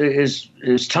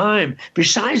his time,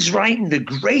 besides writing the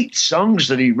great songs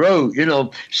that he wrote, you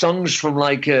know, songs from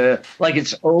like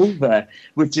It's Over,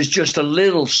 which is just a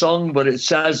little song, but it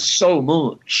says so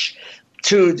much,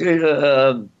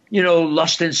 to, you know,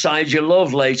 Lost Inside Your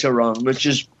Love later on, which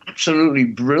is absolutely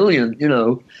brilliant, you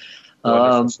know,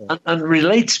 and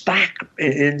relates back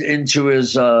into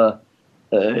his, you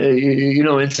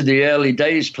know, into the early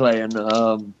days playing.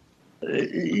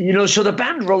 You know, so the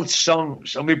band wrote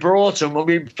songs, and we brought them, and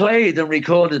we played and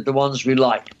recorded the ones we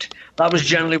liked. That was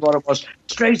generally what it was.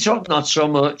 Straight Up, not so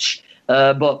much.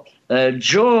 But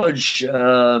George,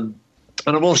 and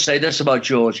I will say this about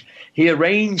George, he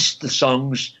arranged the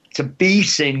songs to be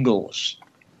singles,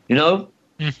 you know?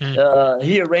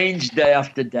 He arranged Day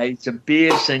After Day to be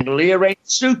a single. He arranged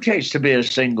Suitcase to be a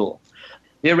single.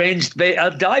 He arranged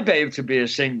Die Babe to be a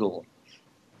single.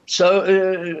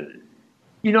 So...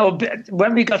 you know,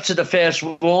 when we got to the first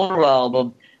Warner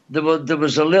album, there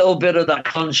was a little bit of that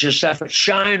conscious effort.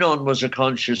 Shine On was a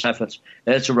conscious effort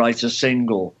to write a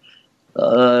single.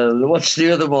 What's the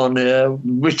other one,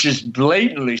 which is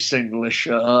blatantly singlish?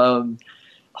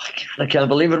 I can't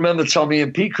believe it. I remember Tommy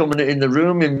and Pete coming in the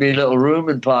room, in my little room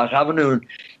in Park Avenue,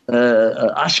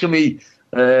 and asking me,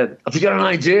 have you got an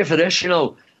idea for this, you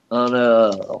know? And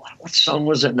what song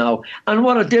was it now? And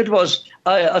what I did was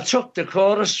I took the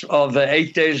chorus of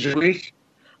 8 Days a Week,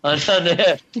 and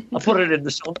then I put it in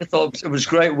the song. I thought it was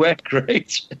great work,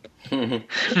 great.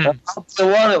 That's the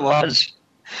one it was.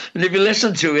 And if you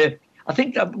listen to it, I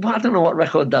think, I don't know what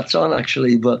record that's on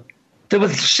actually, but there were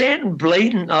certain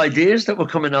blatant ideas that were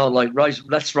coming out, like, right,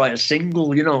 let's write a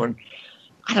single, you know, and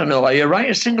I don't know, you write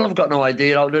a single? I've got no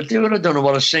idea how to do it. I don't know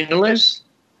what a single is.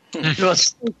 You know,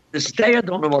 this day I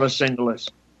don't know what a single is.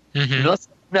 You know, I've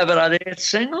never had a hit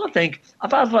single. I think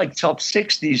I've had like top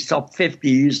 60s, top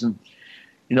 50s, and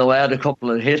you know, I had a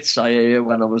couple of hits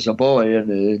when I was a boy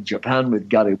in Japan with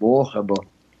Gary Walker, but I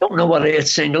don't know what a hit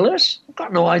single is. I've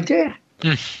got no idea.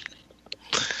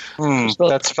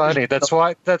 That's funny. That's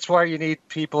why you need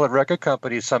people at record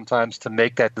companies sometimes to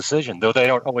make that decision, though they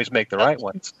don't always make the right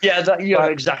ones. Yeah,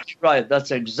 you're exactly right.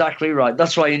 That's exactly right.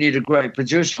 That's why you need a great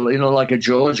producer, like a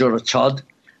George or a Todd,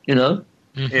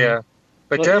 Yeah.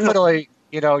 But definitely,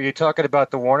 you're talking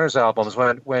about the Warner's albums.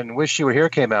 When Wish You Were Here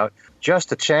came out,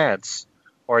 Just a Chance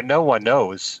or No One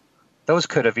Knows, those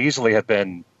could have easily have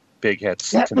been big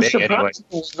hits to me anyway.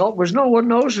 Was No One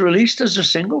Knows released as a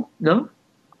single? No?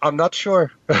 I'm not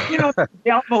sure. The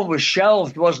album was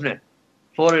shelved, wasn't it?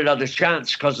 Before it had a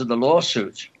chance because of the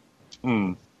lawsuit.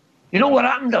 You know what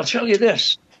happened? I'll tell you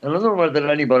this. I don't know whether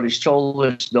anybody's told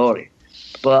this story,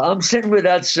 but I'm sitting with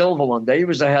Ed Silver one day. He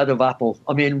was the head of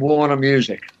Warner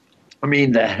Music.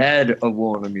 The head of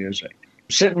Warner Music.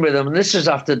 I'm sitting with him, and this is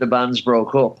after the bands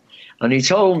broke up. And he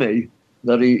told me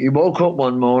that he woke up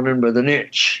one morning with an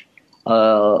itch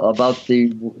about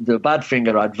the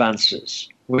Badfinger advances,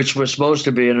 which were supposed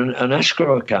to be in an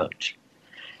escrow account.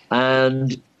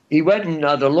 And he went and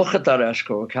had a look at that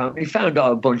escrow account. And he found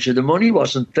out a bunch of the money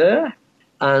wasn't there.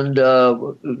 And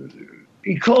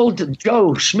he called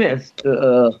Joe Smith.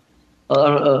 Joe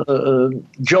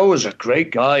was a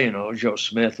great guy, Joe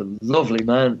Smith, a lovely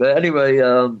man. But anyway,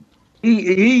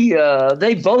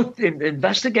 they both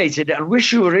investigated it, and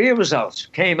Wish You Were Here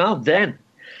came out then.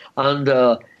 And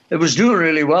it was doing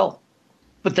really well.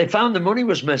 But they found the money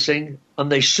was missing,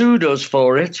 and they sued us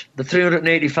for it, the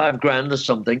 $385,000 or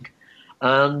something.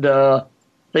 And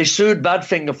they sued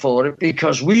Badfinger for it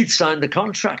because we'd signed the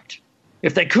contract.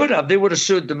 If they could have, they would have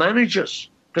sued the managers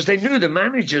because they knew the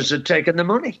managers had taken the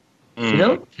money.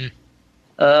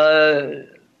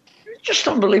 Just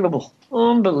unbelievable.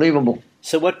 Unbelievable.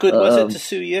 So what good was it to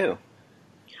sue you?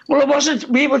 Well, it wasn't.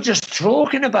 We were just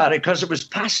talking about it because it was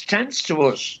past tense to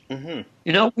us. We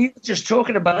were just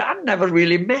talking about it. I'd never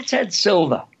really met Ed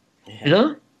Silver,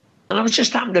 and I was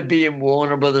just happened to be in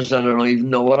Warner Brothers. I don't even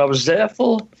know what I was there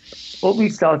for. But we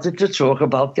started to talk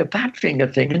about the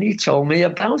Badfinger thing, and he told me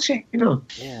about it,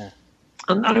 Yeah.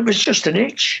 And it was just an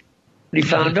itch. And he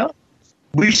found out.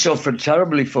 We suffered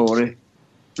terribly for it.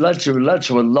 Led to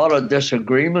a lot of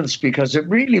disagreements because it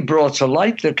really brought to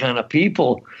light the kind of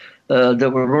people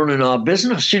that were running our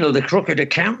business. The crooked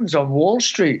accountants on Wall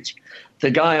Street,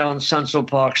 the guy on Central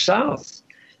Park South,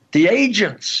 the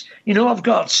agents. I've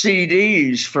got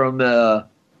CDs from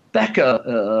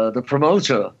Becca, the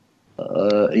promoter.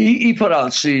 He put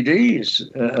out CDs.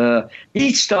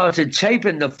 He started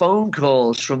taping the phone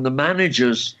calls from the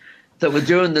managers that were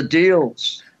doing the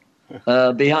deals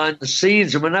behind the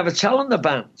scenes and were never telling the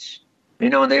bands.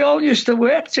 And they all used to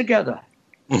work together.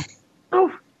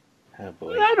 Oh,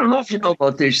 boy. I don't know if you know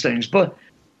about these things, but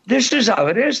this is how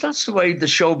it is. That's the way the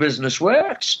show business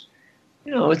works.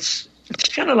 It's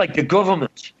kind of like the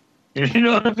government. You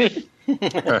know what I mean?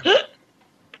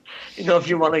 If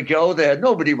you want to go there,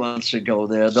 nobody wants to go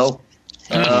there, though.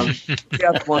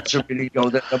 Nobody wants to really go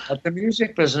there about the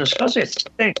music business because it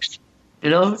stinks.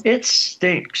 It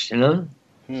stinks,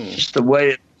 Just the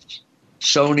way it's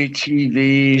Sony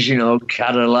TVs,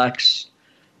 Cadillacs,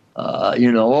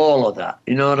 all of that.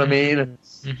 You know what I mean?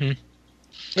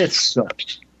 It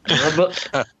sucks. But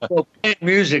playing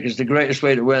music is the greatest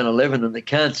way to earn a living, and they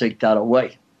can't take that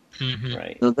away.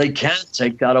 Right. They can't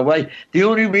take that away. The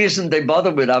only reason they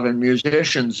bother with having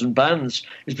musicians and bands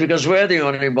is because we're the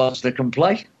only ones that can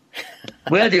play.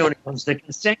 We're the only ones that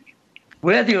can sing.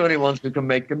 We're the only ones who can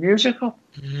make the music up,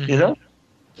 Yeah,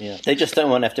 they just don't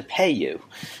want to have to pay you.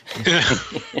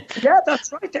 Yeah,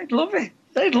 that's right. They'd love it.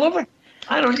 I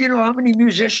don't, how many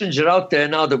musicians are out there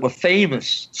now that were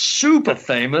famous, super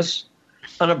famous,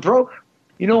 and are broke.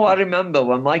 I remember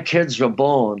when my kids were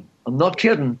born, I'm not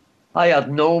kidding, I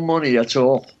had no money at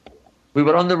all. We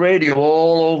were on the radio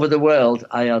all over the world.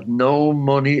 I had no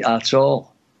money at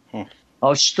all.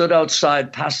 I stood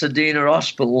outside Pasadena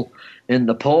Hospital in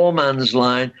the poor man's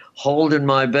line holding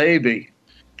my baby,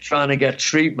 trying to get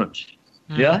treatment.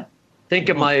 Yeah?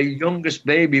 Thinking my youngest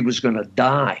baby was going to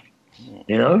die.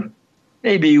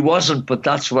 Maybe he wasn't, but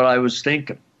that's what I was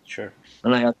thinking. Sure.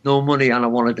 And I had no money and I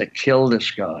wanted to kill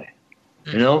this guy.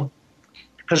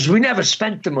 Because we never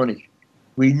spent the money.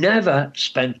 We never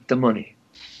spent the money.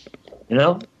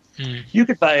 You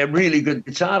could buy a really good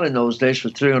guitar in those days for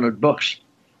 $300.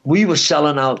 We were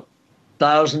selling out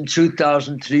 1,000,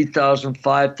 2,000, 3,000,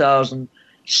 5,000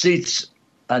 seats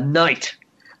a night.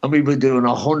 And we were doing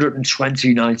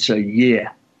 120 nights a year.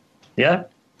 Yeah?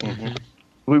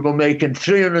 We were making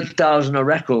 $300,000 a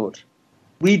record.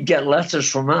 We'd get letters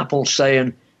from Apple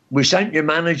saying, we sent your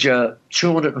manager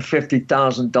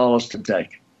 $250,000 today,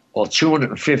 or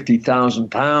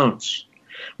 £250,000,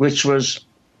 which was,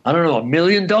 I don't know, $1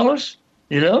 million,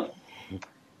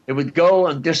 It It would go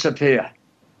and disappear.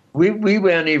 We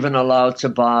weren't even allowed to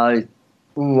buy,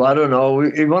 I don't know,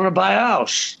 you want to buy a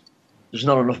house? There's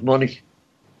not enough money.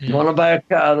 You want to buy a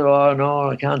car? Oh, no,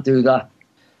 I can't do that.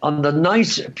 On the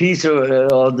night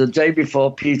Peter, or the day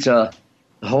before Peter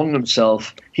hung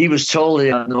himself, he was told he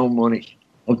had no money.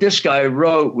 Well, this guy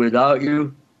wrote Without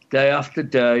You, day after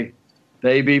day,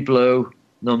 Baby Blue,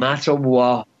 No Matter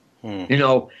What, you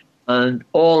know, and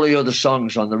all the other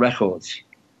songs on the records.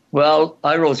 Well,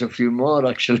 I wrote a few more,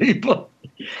 actually, but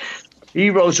he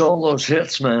wrote all those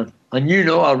hits, man. And you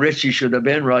know how rich he should have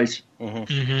been, right?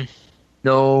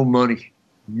 No money.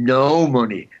 No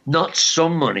money. Not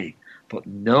some money, but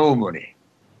no money.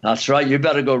 That's right. You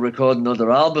better go record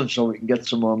another album so we can get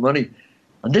some more money.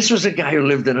 And this was a guy who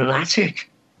lived in an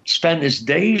attic, spent his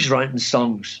days writing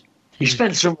songs. He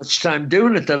spent so much time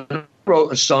doing it that he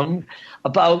wrote a song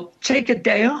about take a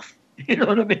day off. You know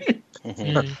what I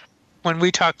mean? When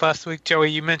we talked last week, Joey,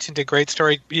 you mentioned a great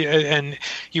story, and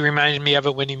you reminded me of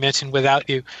it when you mentioned Without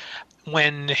You.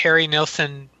 When Harry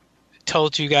Nilsson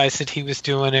told you guys that he was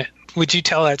doing it, would you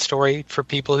tell that story for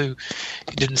people who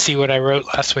didn't see what I wrote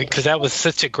last week? Because that was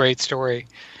such a great story.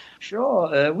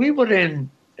 Sure. We were in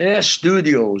Air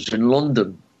Studios in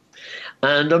London,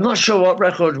 and I'm not sure what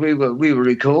record we were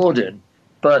recording,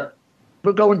 but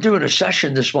we're doing a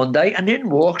session this one day, and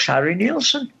in walks Harry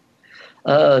Nilsson.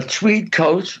 Tweed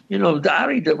coat, you know, the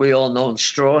Harry that we all know, and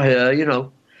straw hair, you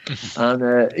know.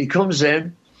 And he comes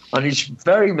in, and he's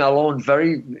very mellow and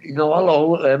very, you know,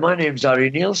 hello, my name's Harry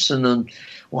Nilsson. And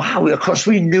wow, of course,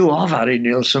 we knew of Harry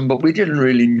Nilsson, but we didn't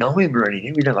really know him or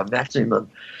anything. We never met him. And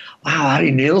wow,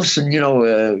 Harry Nilsson, you know,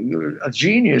 you're a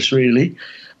genius, really.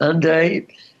 And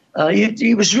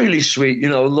he was really sweet, you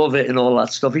know, love it and all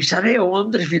that stuff. He said, hey, I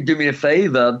wonder if you'd do me a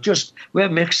favor. We're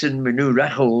mixing my new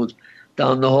record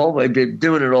down the hallway, been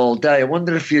doing it all day. I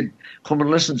wonder if you'd come and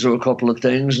listen to a couple of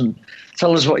things and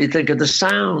tell us what you think of the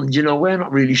sound. You know, we're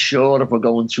not really sure if we're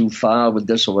going too far with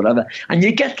this or whatever. And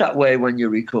you get that way when you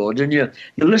record, and you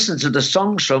listen to the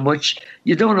song so much,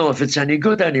 you don't know if it's any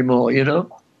good anymore, you know.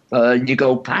 You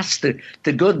go past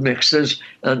the good mixes,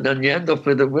 and then you end up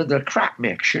with a crap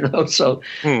mix, you know. So,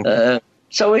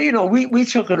 so you know, we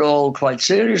took it all quite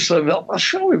seriously. Well,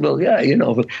 sure we will, yeah, you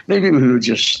know. But maybe we were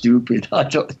just stupid. I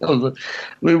don't know. But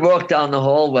we walked down the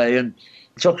hallway and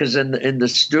took us in the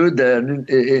studio there and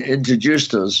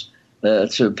introduced us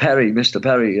to Perry, Mr.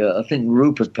 Perry. I think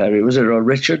Rupert Perry, was it, or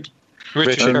Richard?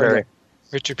 Richard Perry.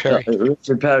 Richard Perry.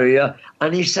 Richard Perry, yeah.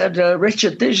 And he said,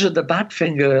 Richard, these are the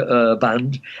Badfinger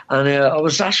band. And I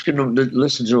was asking them to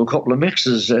listen to a couple of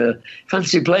mixes.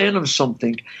 Fancy playing them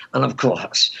something? And of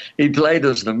course, he played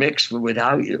us the mix for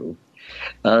Without You.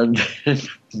 And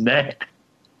man,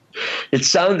 it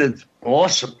sounded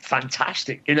awesome,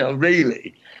 fantastic, you know,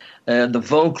 really. And the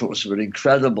vocals were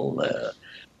incredible.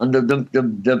 And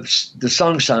the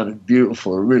song sounded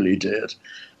beautiful, it really did.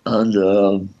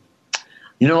 And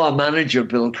you know, our manager,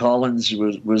 Bill Collins,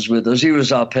 was with us. He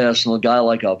was our personal guy,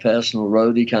 like our personal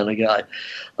roadie kind of guy.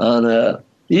 And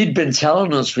he'd been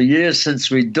telling us for years since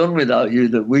we'd done Without You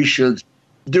that we should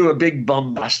do a big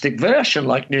bombastic version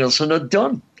like Nilsson had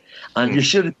done. And you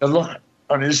should have looked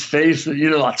on his face, you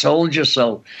know, I told you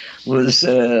so, was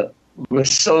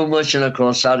so much. And of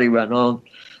course, Harry went on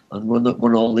and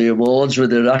won all the awards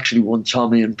with it. Actually won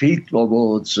Tommy and Pete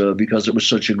awards because it was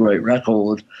such a great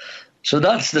record. So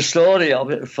that's the story of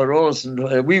it for us.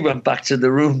 And we went back to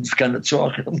the rooms kind of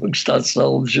talking amongst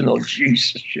ourselves, you know,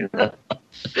 Jesus, you know.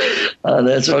 And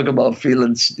they're talking about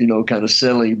feeling, you know, kind of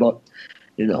silly, but,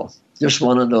 you know, just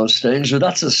one of those things. But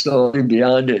that's the story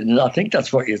behind it. And I think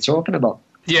that's what you're talking about.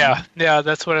 Yeah,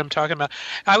 that's what I'm talking about.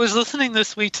 I was listening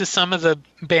this week to some of the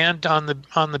band on the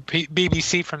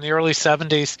BBC from the early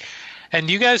 70s,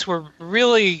 and you guys were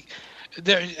really...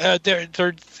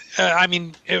 I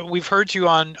mean, we've heard you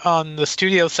on the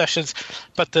studio sessions,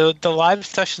 but the live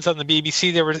sessions on the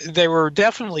BBC, they were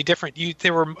definitely different.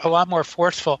 They were a lot more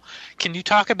forceful. Can you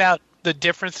talk about the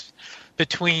difference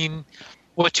between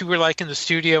what you were like in the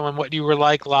studio and what you were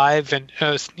like live and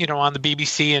you know, on the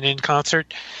BBC and in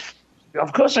concert?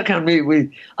 Of course I can. We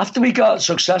after we got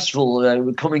successful,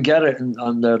 we Come and Get It,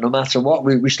 and No Matter What,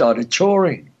 we started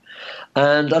touring.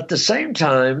 And at the same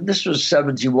time, this was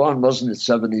 71, wasn't it,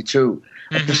 72?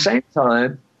 At the same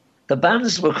time, the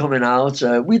bands were coming out.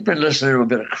 We'd been listening to a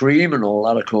bit of Cream and all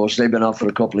that, of course. They've been out for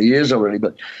a couple of years already.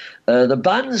 But the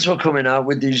bands were coming out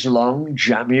with these long,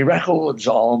 jammy records,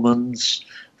 Almonds,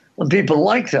 and people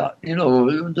like that. You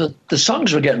know, the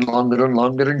songs were getting longer and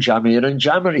longer and jammier and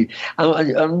jammery.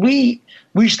 And we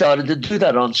started to do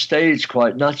that on stage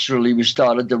quite naturally. We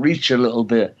started to reach a little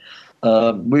bit.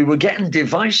 we were getting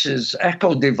devices,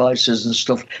 echo devices and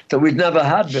stuff that we'd never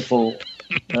had before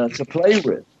to play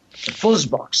with. Fuzz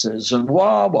boxes and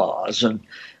wah-wahs and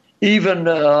even,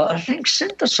 I think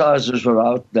synthesizers were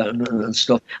out then and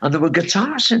stuff. And there were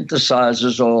guitar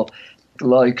synthesizers or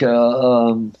like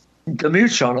the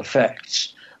Mutron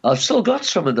effects. I've still got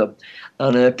some of them.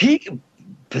 And Pete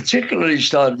particularly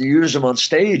started to use them on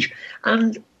stage.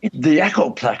 And the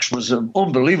Echoplex was an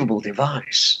unbelievable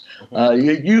device.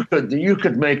 You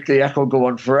could make the echo go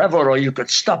on forever, or you could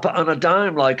stop it on a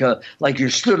dime like you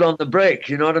stood on the brake.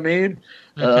 You know what I mean?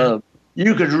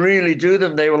 You could really do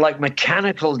them. They were like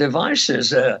mechanical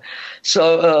devices.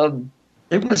 So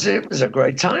it was a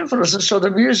great time for us. And so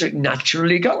the music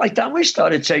naturally got like that. We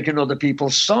started taking other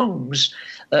people's songs,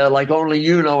 like Only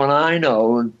You Know and I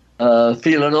Know, and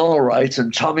Feeling All Right,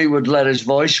 and Tommy would let his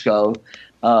voice go.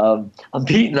 And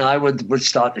Pete and I would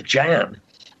start to jam.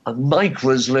 And Mike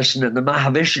was listening to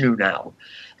Mahavishnu now.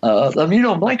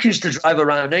 Mike used to drive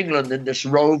around England in this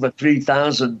Rover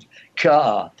 3000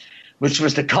 car, which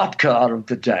was the cop car of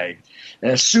the day.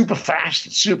 Super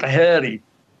fast, super hairy.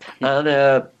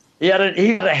 And he had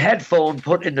a headphone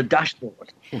put in the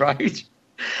dashboard, right?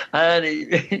 And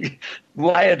he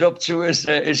wired up to his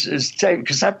tape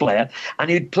cassette player,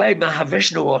 and he'd play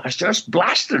Mahavishnu Orchestra, just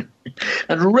blasting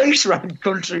and race around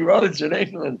country roads in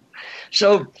England.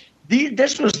 So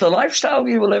this was the lifestyle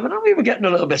we were living, and we were getting a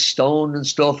little bit stoned and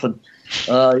stuff, and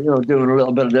doing a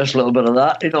little bit of this, a little bit of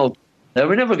that.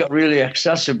 We never got really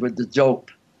excessive with the dope.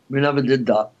 We never did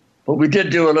that, but we did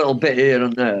do a little bit here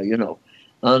and there,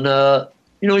 And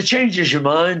it changes your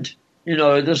mind.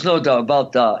 There's no doubt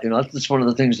about that. That's one of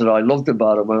the things that I loved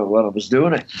about it when I was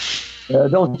doing it.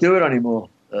 Don't do it anymore.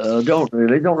 Don't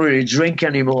really drink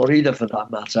anymore either, for that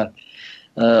matter.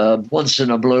 Once in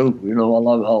a blue,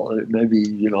 I'll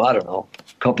maybe, I don't know,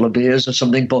 a couple of beers or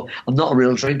something, but I'm not a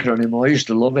real drinker anymore. I used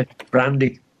to love it,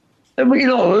 brandy. And,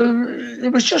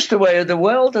 it was just the way of the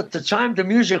world at the time. The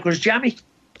music was jammy.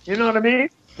 You know what I mean?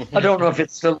 I don't know if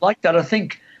it's still like that. I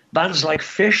think bands like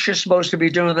Fish are supposed to be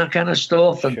doing that kind of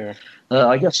stuff. And Sure.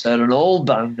 I guess they're an old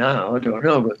band now. I don't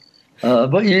know.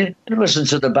 But you listen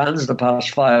to the bands the past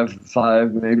five,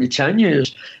 maybe 10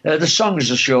 years. The songs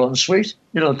are short and sweet.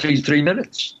 3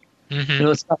 minutes. Mm-hmm.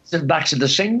 It's back to the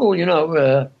single.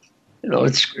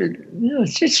 It's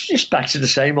just back to the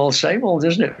same old,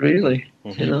 isn't it? Really.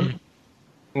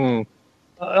 Mm.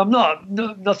 I'm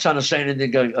not trying to say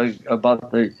anything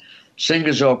about the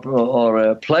singers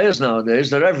or players nowadays.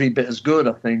 They're every bit as good.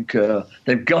 I think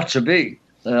they've got to be.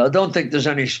 I don't think there's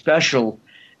any special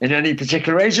in any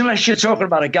particular age, unless you're talking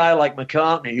about a guy like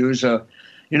McCartney, who's a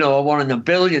one in a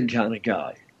billion kind of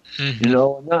guy.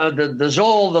 Mm-hmm. There's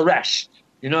all the rest.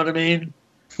 You know what I mean?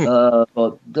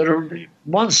 But there are,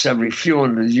 once every few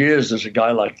hundred years, there's a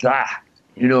guy like that.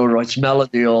 Writes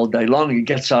melody all day long. He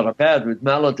gets out of bed with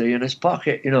melody in his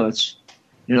pocket. It's.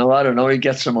 I don't know. He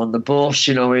gets them on the bus.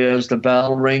 He hears the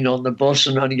bell ring on the bus,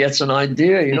 and then he gets an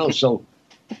idea. So.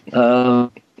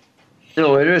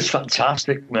 It is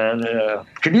fantastic, man.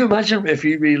 Can you imagine if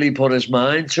he really put his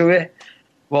mind to it,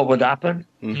 what would happen?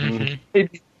 Mm-hmm.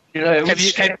 It would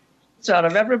scare the out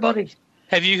of everybody.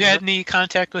 Have you had any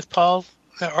contact with Paul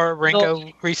or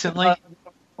Ringo recently?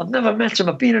 I've never met him.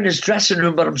 I've been in his dressing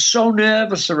room, but I'm so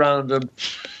nervous around him.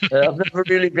 I've never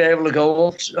really been able to go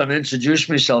up and introduce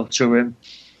myself to him.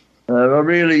 I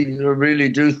really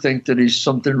do think that he's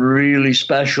something really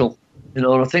special. And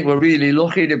I think we're really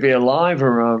lucky to be alive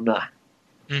around that.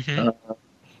 Mm-hmm.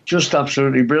 Just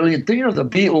absolutely brilliant. The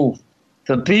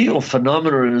Beatle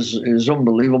phenomenon is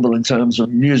unbelievable in terms of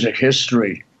music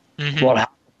history. Mm-hmm. What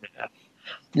happened there?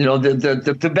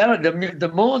 The better, the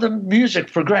more the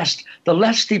music progressed, the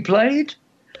less he played.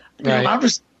 Right. How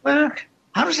does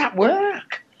that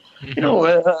work?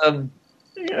 Mm-hmm.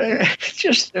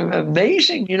 Just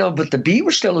amazing. But the beat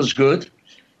was still as good.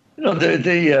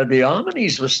 The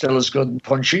harmonies were still as good and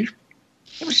punchy.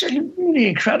 It was really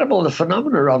incredible, the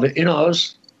phenomena of it. I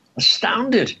was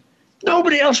astounded.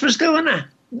 Nobody else was doing that.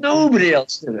 Nobody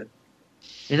else did it.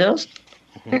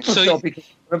 People thought because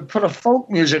they put a folk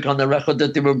music on the record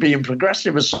that they were being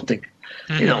progressive or something.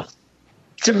 Mm-hmm.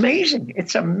 It's amazing.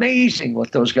 It's amazing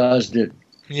what those guys did.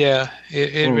 Yeah,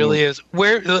 it really is.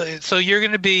 So you're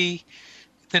going to be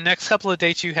the next couple of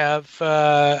dates you have,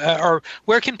 or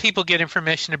where can people get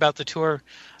information about the tour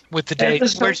with the date?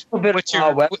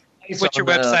 What's your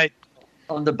website?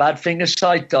 On the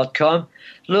badfingersite.com. A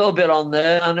little bit on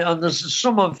there. And there's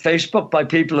some on Facebook by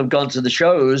people who've gone to the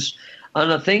shows.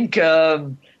 And I think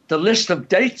the list of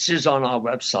dates is on our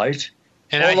website.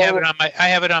 And I have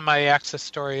it on my Access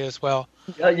story as well.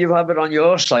 You have it on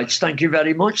your sites. Thank you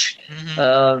very much.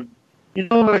 Mm-hmm. You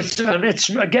know, it's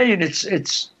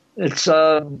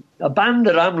a band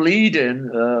that I'm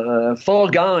leading. 4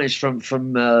 guys from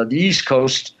the East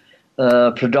Coast,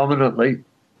 predominantly.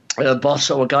 A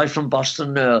guy from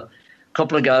Boston, a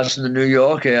couple of guys in the New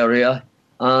York area,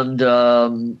 and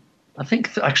I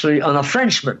think actually, and a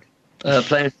Frenchman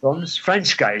playing drums.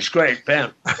 French guys, great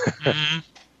band.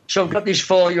 So I've got these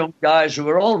 4 young guys who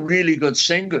are all really good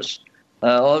singers.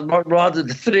 Or rather,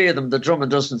 the 3 of them, the drummer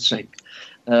doesn't sing.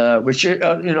 Which, you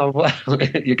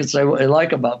can say what you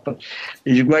like about, but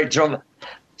he's a great drummer.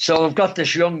 So I've got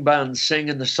this young band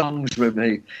singing the songs with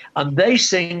me, and they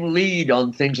sing lead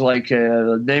on things like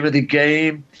Name of the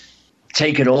Game,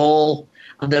 Take It All,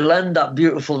 and they lend that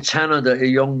beautiful tenor that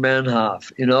young men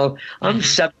have, you know. I'm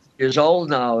 70 years old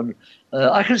now, and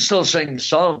I can still sing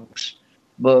songs,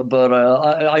 but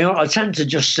I tend to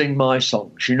just sing my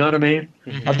songs, you know what I mean?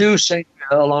 I do sing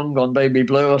along on Baby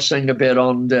Blue, I sing a bit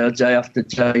on Day After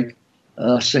Day,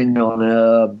 sing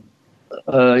on,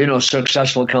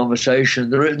 Successful Conversation.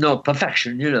 There is no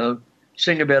perfection, you know,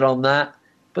 sing a bit on that.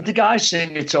 But the guys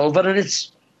sing It's Over, and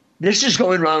this is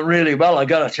going around really well, I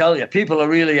got to tell you. People are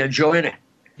really enjoying it.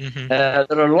 There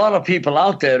are a lot of people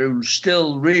out there who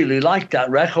still really like that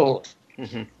record.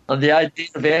 And the idea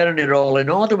of airing it all in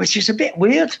order, which is a bit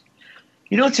weird.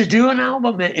 You know, to do an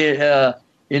album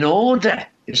in order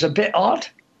is a bit odd.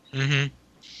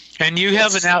 And you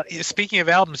have speaking of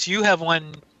albums, you have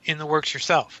one in the works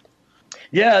yourself.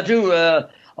 Yeah, I do.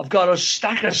 I've got a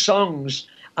stack of songs,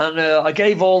 and I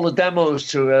gave all the demos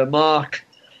to Mark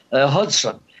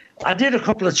Hudson. I did a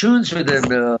couple of tunes with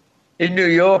him in New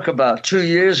York about 2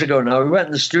 years ago now. We went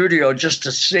in the studio just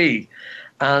to see,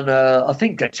 and I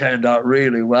think they turned out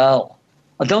really well.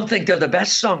 I don't think they're the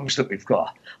best songs that we've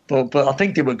got, but I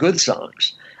think they were good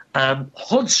songs.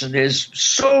 Hudson is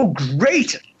so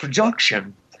great at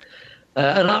production.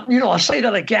 And I say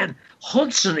that again.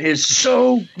 Hudson is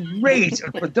so great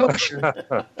at production.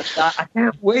 I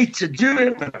can't wait to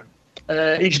do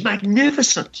it. He's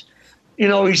magnificent. You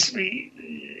know,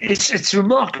 it's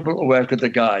remarkable to work with the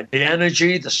guy. The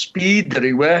energy, the speed that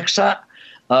he works at,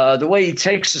 the way he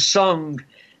takes a song,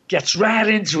 gets right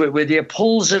into it with you,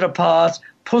 pulls it apart,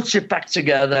 puts it back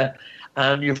together,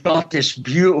 and you've got this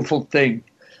beautiful thing.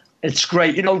 It's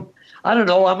great. You know, I don't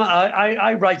know.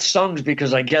 I write songs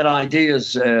because I get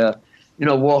ideas,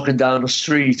 walking down the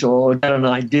street, or get an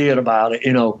idea about it,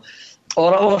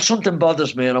 or something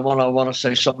bothers me and I want to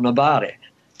say something about it,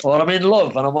 or I'm in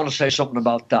love and I want to say something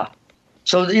about that.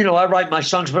 So, I write my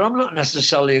songs, but I'm not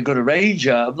necessarily a good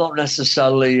arranger. I'm not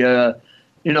necessarily,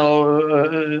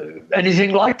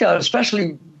 anything like that,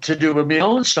 especially to do with my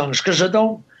own songs, because I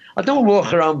don't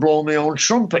walk around blowing my own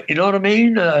trumpet. You know what I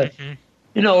mean?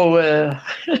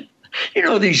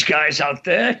 These guys out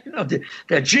there,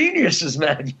 they're geniuses,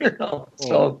 man,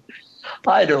 So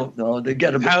I don't know. They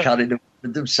get a bit carried away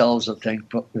with themselves, I think.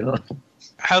 But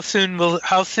how soon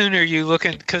are you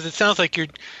looking? Because it sounds like you're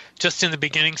just in the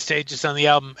beginning stages on the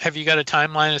album. Have you got a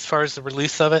timeline as far as the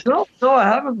release of it? No, I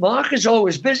haven't. Mark is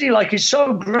always busy. Like, he's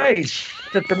so great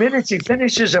that the minute he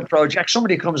finishes a project,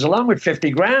 somebody comes along with 50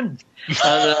 grand.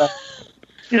 And,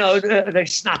 they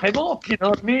snap him up, you know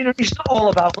what I mean? And he's not all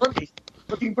about money.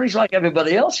 But he's like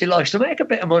everybody else. He likes to make a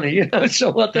bit of money,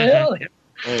 So what the hell?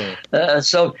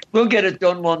 So we'll get it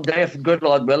done one day, if good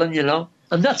Lord willing,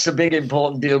 And that's a big,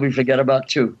 important deal we forget about,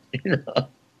 too,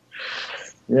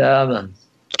 Yeah, man.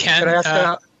 Ken,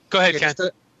 go ahead, Ken.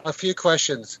 Just a few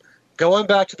questions. Going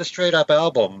back to the Straight Up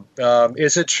album,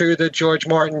 is it true that George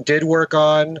Martin did work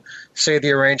on, say,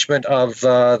 the arrangement of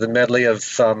the medley of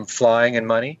Flying and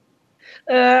Money?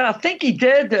 I think he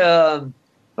did,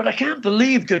 but I can't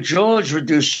believe that George would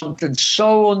do something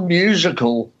so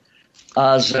unmusical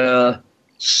as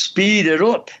speed it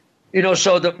up,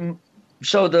 so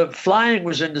the Flying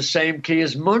was in the same key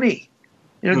as Money.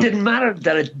 It didn't matter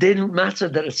that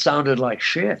it sounded like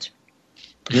shit.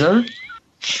 That's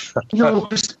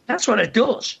what it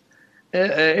does.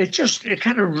 It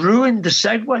kind of ruined the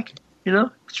segue,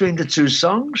 between the two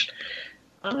songs.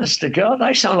 Honest to God,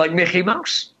 I sound like Mickey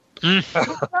Mouse. And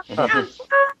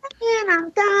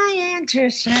I'm dying to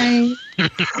say,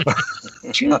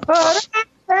 you put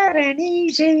it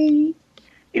easy.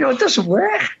 It doesn't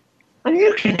work. And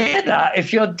you can hear that.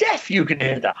 If you're deaf, you can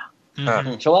hear that.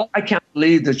 So I can't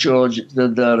believe that George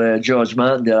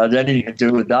Martin had anything to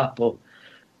do with that. But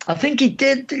I think he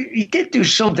did do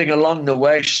something along the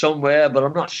way somewhere, but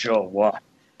I'm not sure what.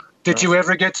 Did you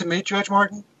ever get to meet George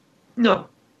Martin? No.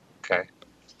 Okay.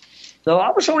 No,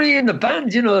 I was only in the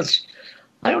band,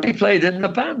 I only played in the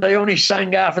band. I only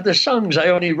sang half of the songs. I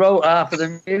only wrote half of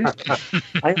the music.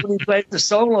 I only played the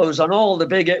solos on all the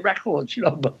big hit records,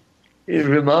 But He's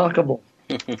remarkable.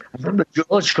 I remember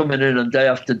George coming in and day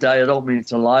after day. I don't mean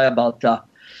to lie about that.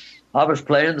 I was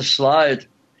playing the slide,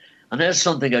 and there's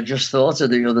something I just thought of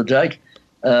the other day.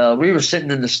 We were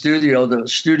sitting in the Studio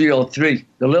 3,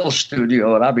 the little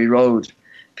studio at Abbey Road.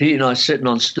 Pete and I sitting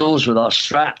on stools with our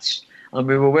Strats, and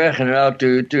we were working it out,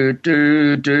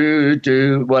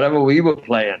 whatever we were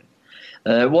playing.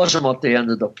 It wasn't what they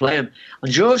ended up playing.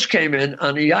 And George came in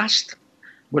and he asked,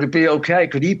 would it be okay?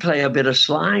 Could he play a bit of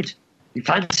slide? He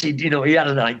fancied, he had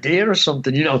an idea or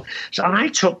something, So and I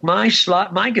took my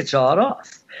guitar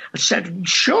off and said,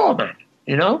 sure, man,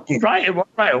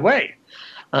 right away.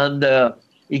 And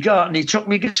he took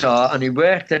my guitar and he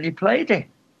worked and he played it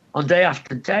on day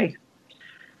after day.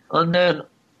 And then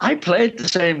I played the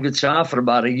same guitar for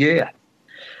about a year.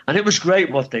 And it was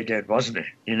great what they did, wasn't it?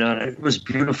 It was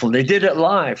beautiful. They did it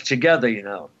live together,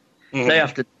 Mm-hmm. Day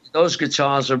after those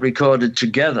guitars are recorded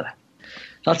together.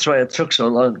 That's why it took so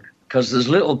long, because there's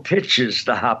little pitches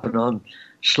that happen on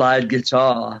slide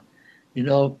guitar,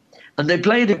 and they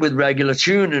played it with regular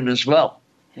tuning as well.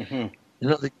 Mm-hmm.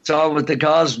 The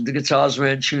guitars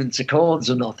weren't tuned to chords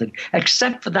or nothing,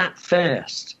 except for that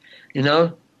first,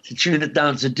 to tune it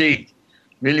down to D.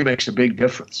 Really makes a big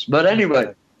difference. But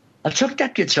anyway, I took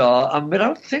that guitar and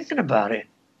without thinking about it,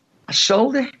 I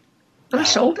sold it. And I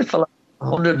sold it for like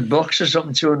 $100 or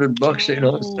something,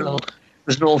 $200,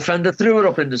 There's an old friend that threw it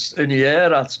up in the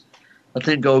air at, I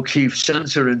think, O'Keefe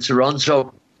Centre in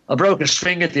Toronto. I broke a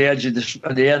string at the end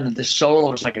of this solo.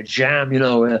 It was like a jam,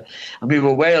 and we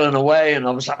were wailing away, and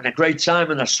I was having a great time,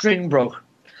 and the string broke.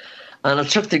 And I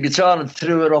took the guitar and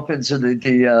threw it up into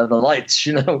the lights,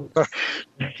 and it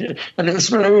was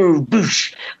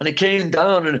boosh, and it came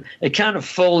down, and it kind of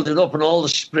folded up, and all the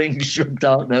springs jumped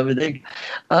out and everything.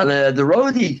 And the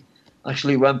roadie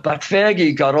actually went back.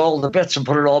 Fergie got all the bits and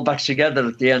put it all back together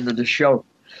at the end of the show.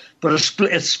 But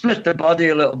it split the body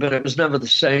a little bit. It was never the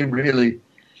same, really.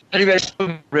 Anyway, I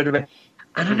got rid of it.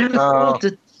 And I never thought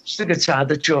that it's the guitar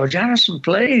that George Harrison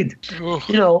played,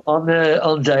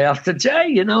 on day after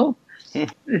day,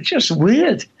 It's just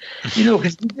weird, because you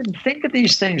didn't think of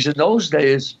these things in those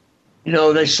days.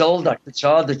 They sold that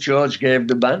guitar that George gave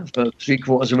the band for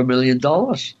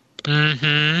 $750,000.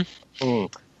 Mm-hmm.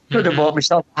 Mm. Could have bought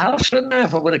myself a house, couldn't I,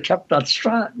 if I would have kept that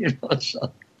Strat,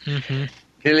 So,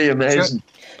 really amazing.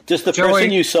 Does the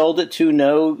person you sold it to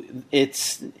know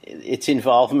its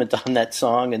involvement on that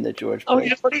song and the George played? Oh,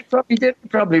 yeah, but he probably did.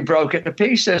 Probably broke it to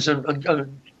pieces and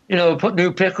put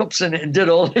new pickups in it and did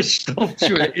all this stuff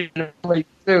to it,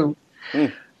 too.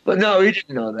 But no, he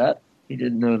didn't know that.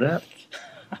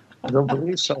 I don't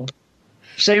believe so.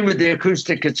 Same with the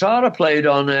acoustic guitar I played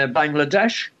on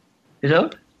Bangladesh,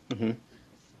 Mm-hmm.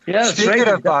 Yeah. Speaking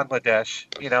of Bangladesh,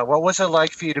 what was it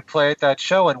like for you to play at that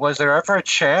show? And was there ever a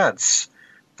chance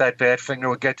that Badfinger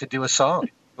would get to do a song?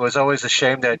 It was always a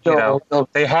shame that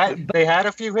they had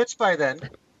a few hits by then.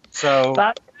 So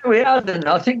we had, and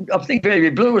I think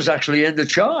Baby Blue was actually in the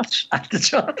charts at the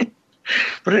time,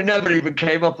 but it never even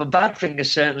came up. And Badfinger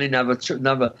certainly never.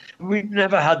 We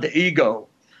never had the ego.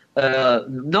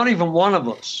 Not even one of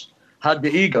us had the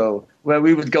ego where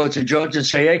we would go to George and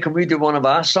say, "Hey, can we do one of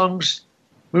our songs?"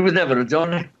 We would never have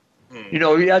done it.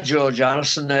 We had George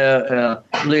Harrison there.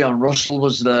 Leon Russell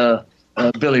was there.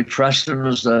 Billy Preston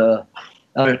was there.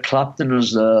 Eric Clapton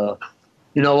was there.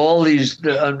 All these.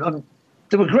 There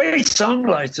were great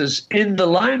songwriters in the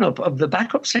lineup of the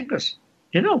backup singers.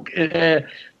 There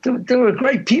were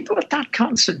great people at that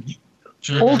concert.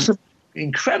 Also,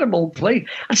 incredible play.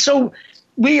 And so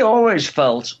we always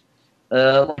felt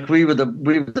like we were the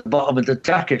bottom of the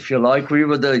deck, if you like. We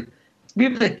were the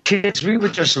kids. We were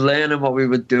just learning what we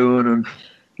were doing, and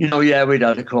we'd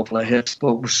had a couple of hits,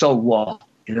 but so what?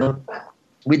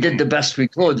 We did the best we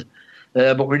could,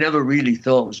 but we never really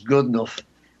thought it was good enough.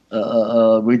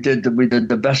 We did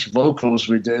the best vocals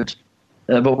we did,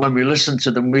 but when we listened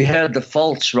to them, we heard the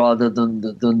faults rather than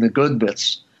the good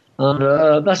bits,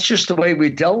 and that's just the way we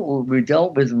dealt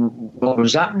with what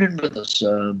was happening with us.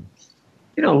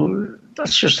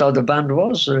 That's just how the band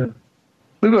was.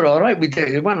 We were all right. We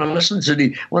did. When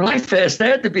I first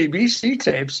heard the BBC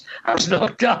tapes, I was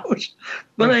knocked out.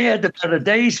 When I heard the Better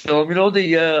Days film,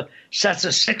 the Sets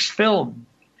of Six film,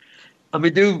 and we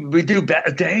do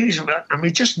Better Days, and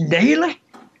we just nail it.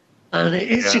 And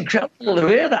it's incredible to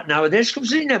hear that nowadays, because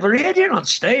you never heard it on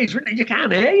stage. You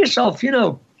can't hear yourself,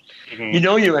 Mm-hmm.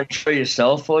 You enjoy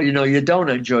yourself, or you don't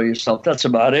enjoy yourself. That's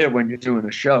about it when you're doing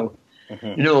a show.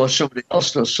 Mm-hmm. Or somebody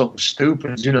else does something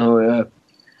stupid,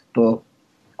 but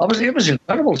it was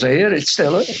incredible to hear. It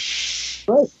still is.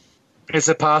 Right. Is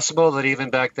it possible that even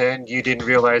back then you didn't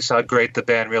realize how great the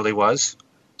band really was?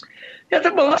 Yeah,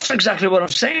 well, that's exactly what I'm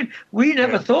saying. We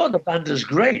never thought the band was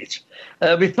great.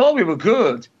 We thought we were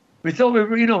good. We thought we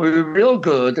were real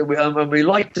good, and we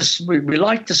liked we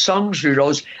liked the songs we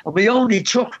wrote, and we only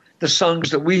took the songs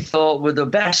that we thought were the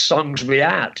best songs we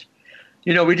had.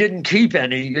 We didn't keep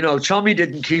any. Tommy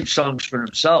didn't keep songs for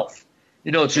himself,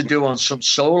 to do on some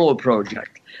solo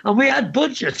project. And we had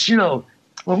budgets.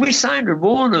 When we signed with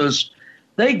Warner's,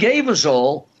 they gave us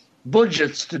all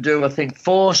budgets to do, I think,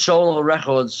 4 solo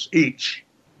records each.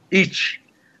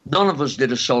 None of us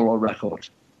did a solo record.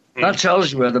 That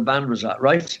tells you where the band was at,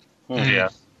 right? Yeah.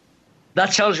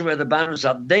 That tells you where the band was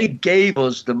at. They gave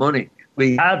us the money.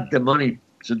 We had the money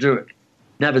to do it.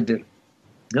 Never did.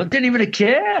 Didn't even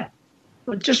care.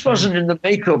 It just wasn't in the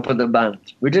makeup of the band.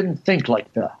 We didn't think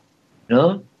like that.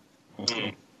 It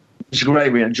was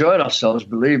great. We enjoyed ourselves,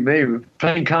 believe me. We were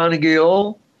playing Carnegie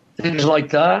Hall, things like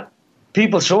that.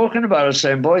 People talking about us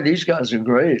saying, boy, these guys are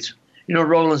great.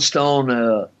 Rolling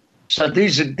Stone said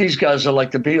these guys are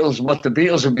like the Beatles, and what the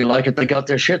Beatles would be like if they got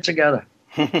their shit together.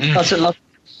 That's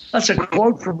a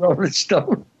quote from Rolling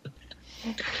Stone.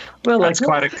 Well, that's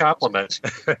quite a compliment.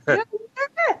 Yeah.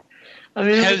 I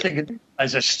mean, I think these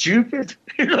guys are stupid.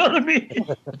 You know what I mean?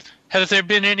 Has there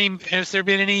been any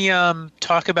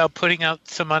talk about putting out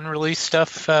some unreleased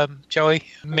stuff, Joey?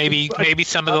 Maybe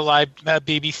some of the live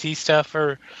BBC stuff,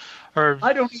 or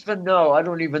I don't even know. I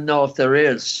don't even know if there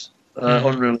is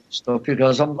unreleased stuff,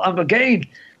 because I've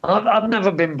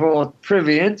never been brought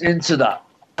privy into that.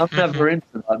 I'm never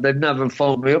into that. They've never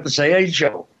phoned me up and say, "Hey,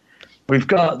 Joe, we've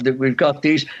got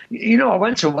these." I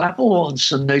went to Apple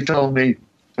once, and they told me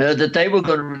that they were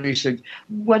going to release it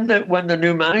when the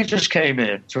new managers came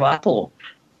in to Apple.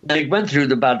 They went through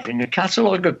the Badfinger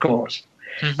catalogue, of course,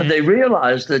 and they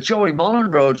realised that Joey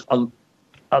Molland wrote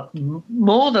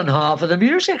more than half of the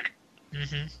music.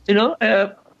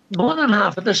 More than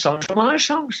half of the songs were my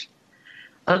songs.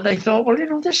 And they thought, well,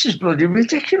 this is bloody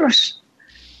ridiculous.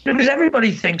 Because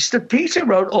everybody thinks that Peter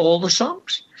wrote all the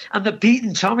songs, and that Pete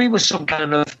and Tommy was some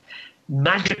kind of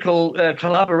magical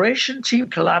collaborative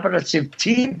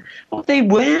team. Well, they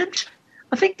weren't.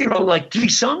 I think they wrote like 3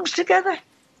 songs together.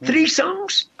 3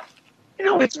 songs.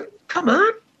 Come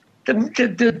on.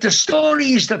 The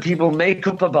stories that people make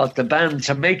up about the band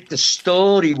to make the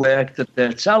story work that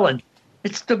they're telling,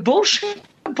 it's the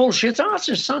bullshit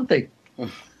artists, aren't they?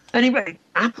 Anyway,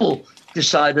 Apple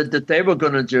decided that they were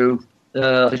going to do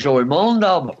a Joey Molland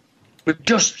album with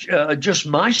just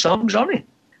my songs on it.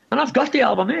 And I've got the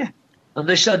album here. And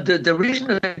they said that the reason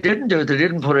that they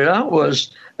didn't put it out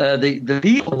was the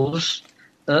Beatles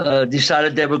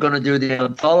decided they were going to do the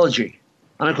anthology.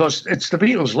 And of course, it's the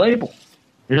Beatles label,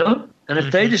 And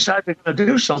if they decide they're going to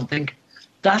do something,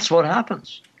 that's what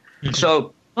happens.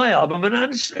 So my album, and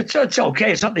it's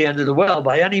okay, it's not the end of the world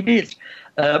by any means.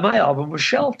 My album was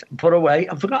shelved and put away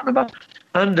and forgotten about.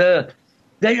 And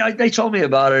they told me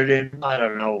about it in, I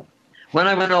don't know, when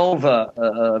I went over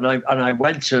and I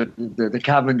went to the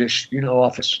Cavendish,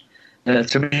 office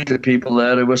to meet the people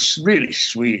there. It was really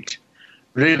sweet,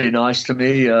 really nice to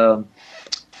me. Well,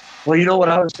 you know what?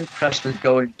 I was impressed with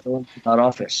going to that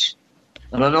office.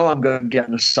 And I know I'm going to get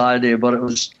an aside here, but it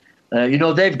was,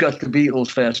 they've got the Beatles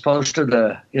first poster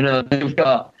there. They've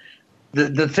got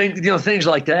the thing, things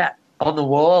like that on the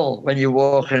wall when you're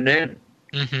walking in.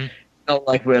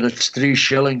 Like where it's 3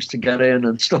 shillings to get in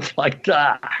and stuff like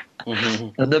that.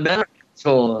 And the American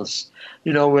tours,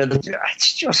 where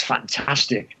it's just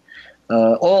fantastic.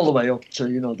 All the way up to,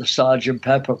 the Sgt.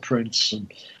 Pepper prints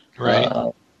and,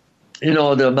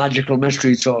 the Magical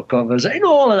Mystery Tour covers,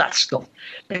 all of that stuff.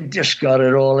 They've just got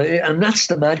it all. And that's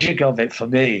the magic of it for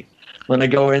me. When I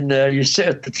go in there, you sit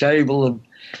at the table and,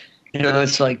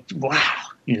 it's like,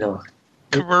 wow,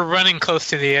 We're running close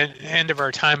to the end of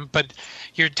our time, but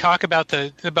you talk about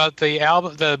the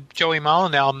album, the Joey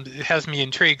Molland album. It has me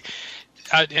intrigued,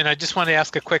 and I just want to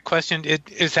ask a quick question.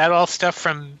 Is that all stuff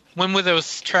from when were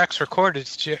those tracks recorded,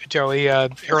 Joey?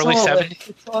 Early 70s.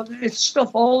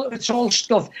 It's all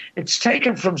stuff. It's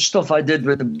taken from stuff I did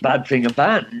with the Badfinger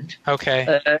Band.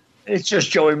 Okay. It's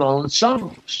just Joey Molland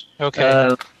songs.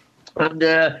 Okay. And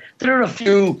there are a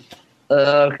few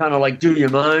kind of like "Do You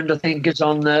Mind?" I think is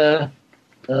on there.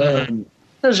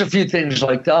 There's a few things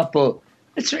like that, but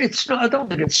it's not. I don't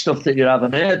think it's stuff that you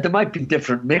haven't heard. There might be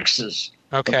different mixes.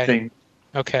 Okay. Of things.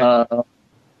 Okay.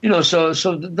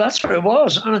 So that's what it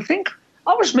was, and I think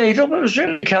I was made up. It was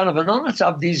really kind of an honor to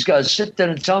have these guys sit there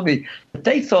and tell me that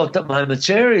they thought that my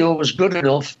material was good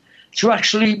enough to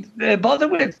actually bother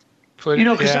with.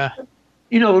 Because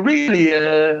really,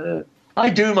 I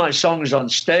do my songs on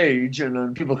stage, and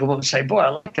then people come up and say, "Boy, I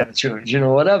like that tunes,"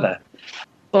 whatever.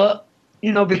 But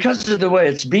because of the way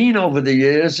it's been over the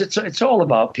years, it's all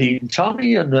about Pete and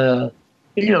Tommy, and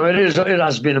it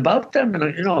has been about them.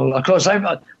 And of course,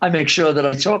 I make sure that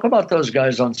I talk about those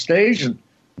guys on stage and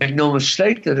make no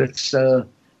mistake that it's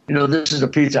this is a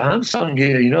Peter Ham song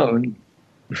here, and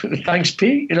thanks,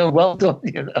 Pete. Well done.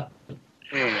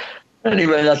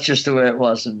 Anyway, that's just the way it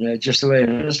was, and just the way it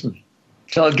is.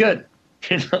 It's all good.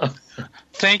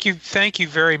 Thank you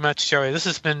very much, Joey. This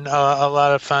has been a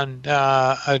lot of fun.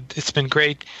 It's been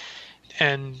great,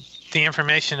 and the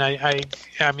information I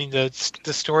mean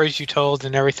the stories you told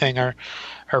and everything are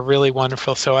really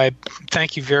wonderful. So I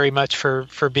thank you very much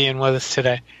for being with us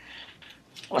today.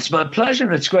 Well, it's my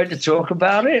pleasure. It's great to talk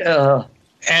about it.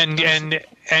 And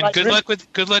good luck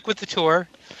with the tour.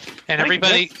 And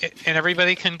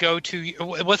everybody can go to,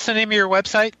 what's the name of your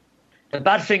website?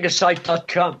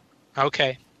 Badfingersite.com.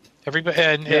 Okay. Everybody,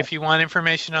 and if you want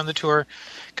information on the tour,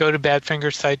 go to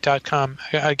badfingersite.com.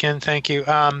 Again, thank you.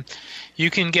 You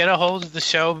can get a hold of the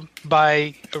show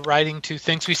by writing to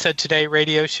Things We Said Today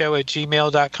Radio Show at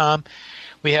gmail.com.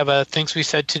 We have a Things We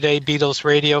Said Today Beatles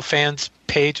Radio Fans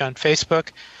page on Facebook.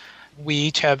 We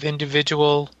each have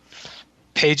individual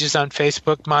pages on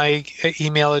Facebook. My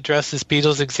email address is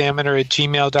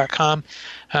BeatlesExaminer@gmail.com.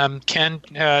 Ken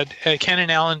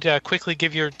and Alan, quickly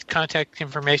give your contact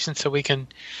information so we can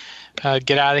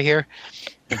get out of here.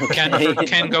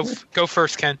 Ken, go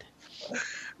first, Ken.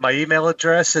 My email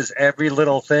address is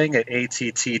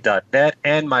everylittlething@att.net,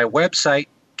 and my website,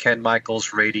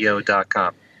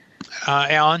 kenmichaelsradio.com.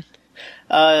 Alan?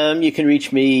 You can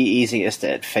reach me easiest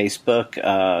at Facebook,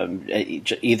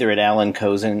 either at Alan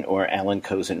Kozin or Alan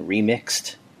Kozin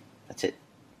Remixed. That's it.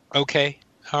 Okay.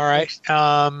 All right.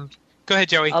 Go ahead,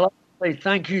 Joey. I'd like to say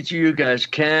thank you to you guys,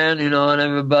 Ken, and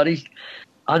everybody.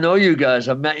 I know you guys.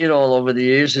 I've met you all over the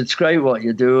years. It's great what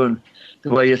you do and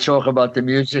the way you talk about the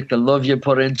music, the love you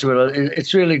put into it.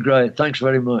 It's really great. Thanks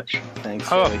very much. Thanks,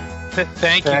 Joey.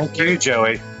 Thank you. Thank you,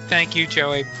 Joey. Thank you,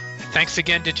 Joey. Thanks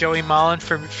again to Joey Mullen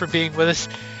for being with us.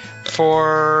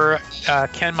 For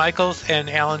Ken Michaels and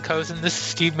Alan Kozin, this is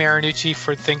Steve Marinucci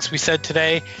for Things We Said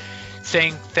Today,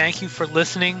 saying thank you for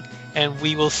listening, and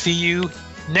we will see you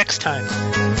next time.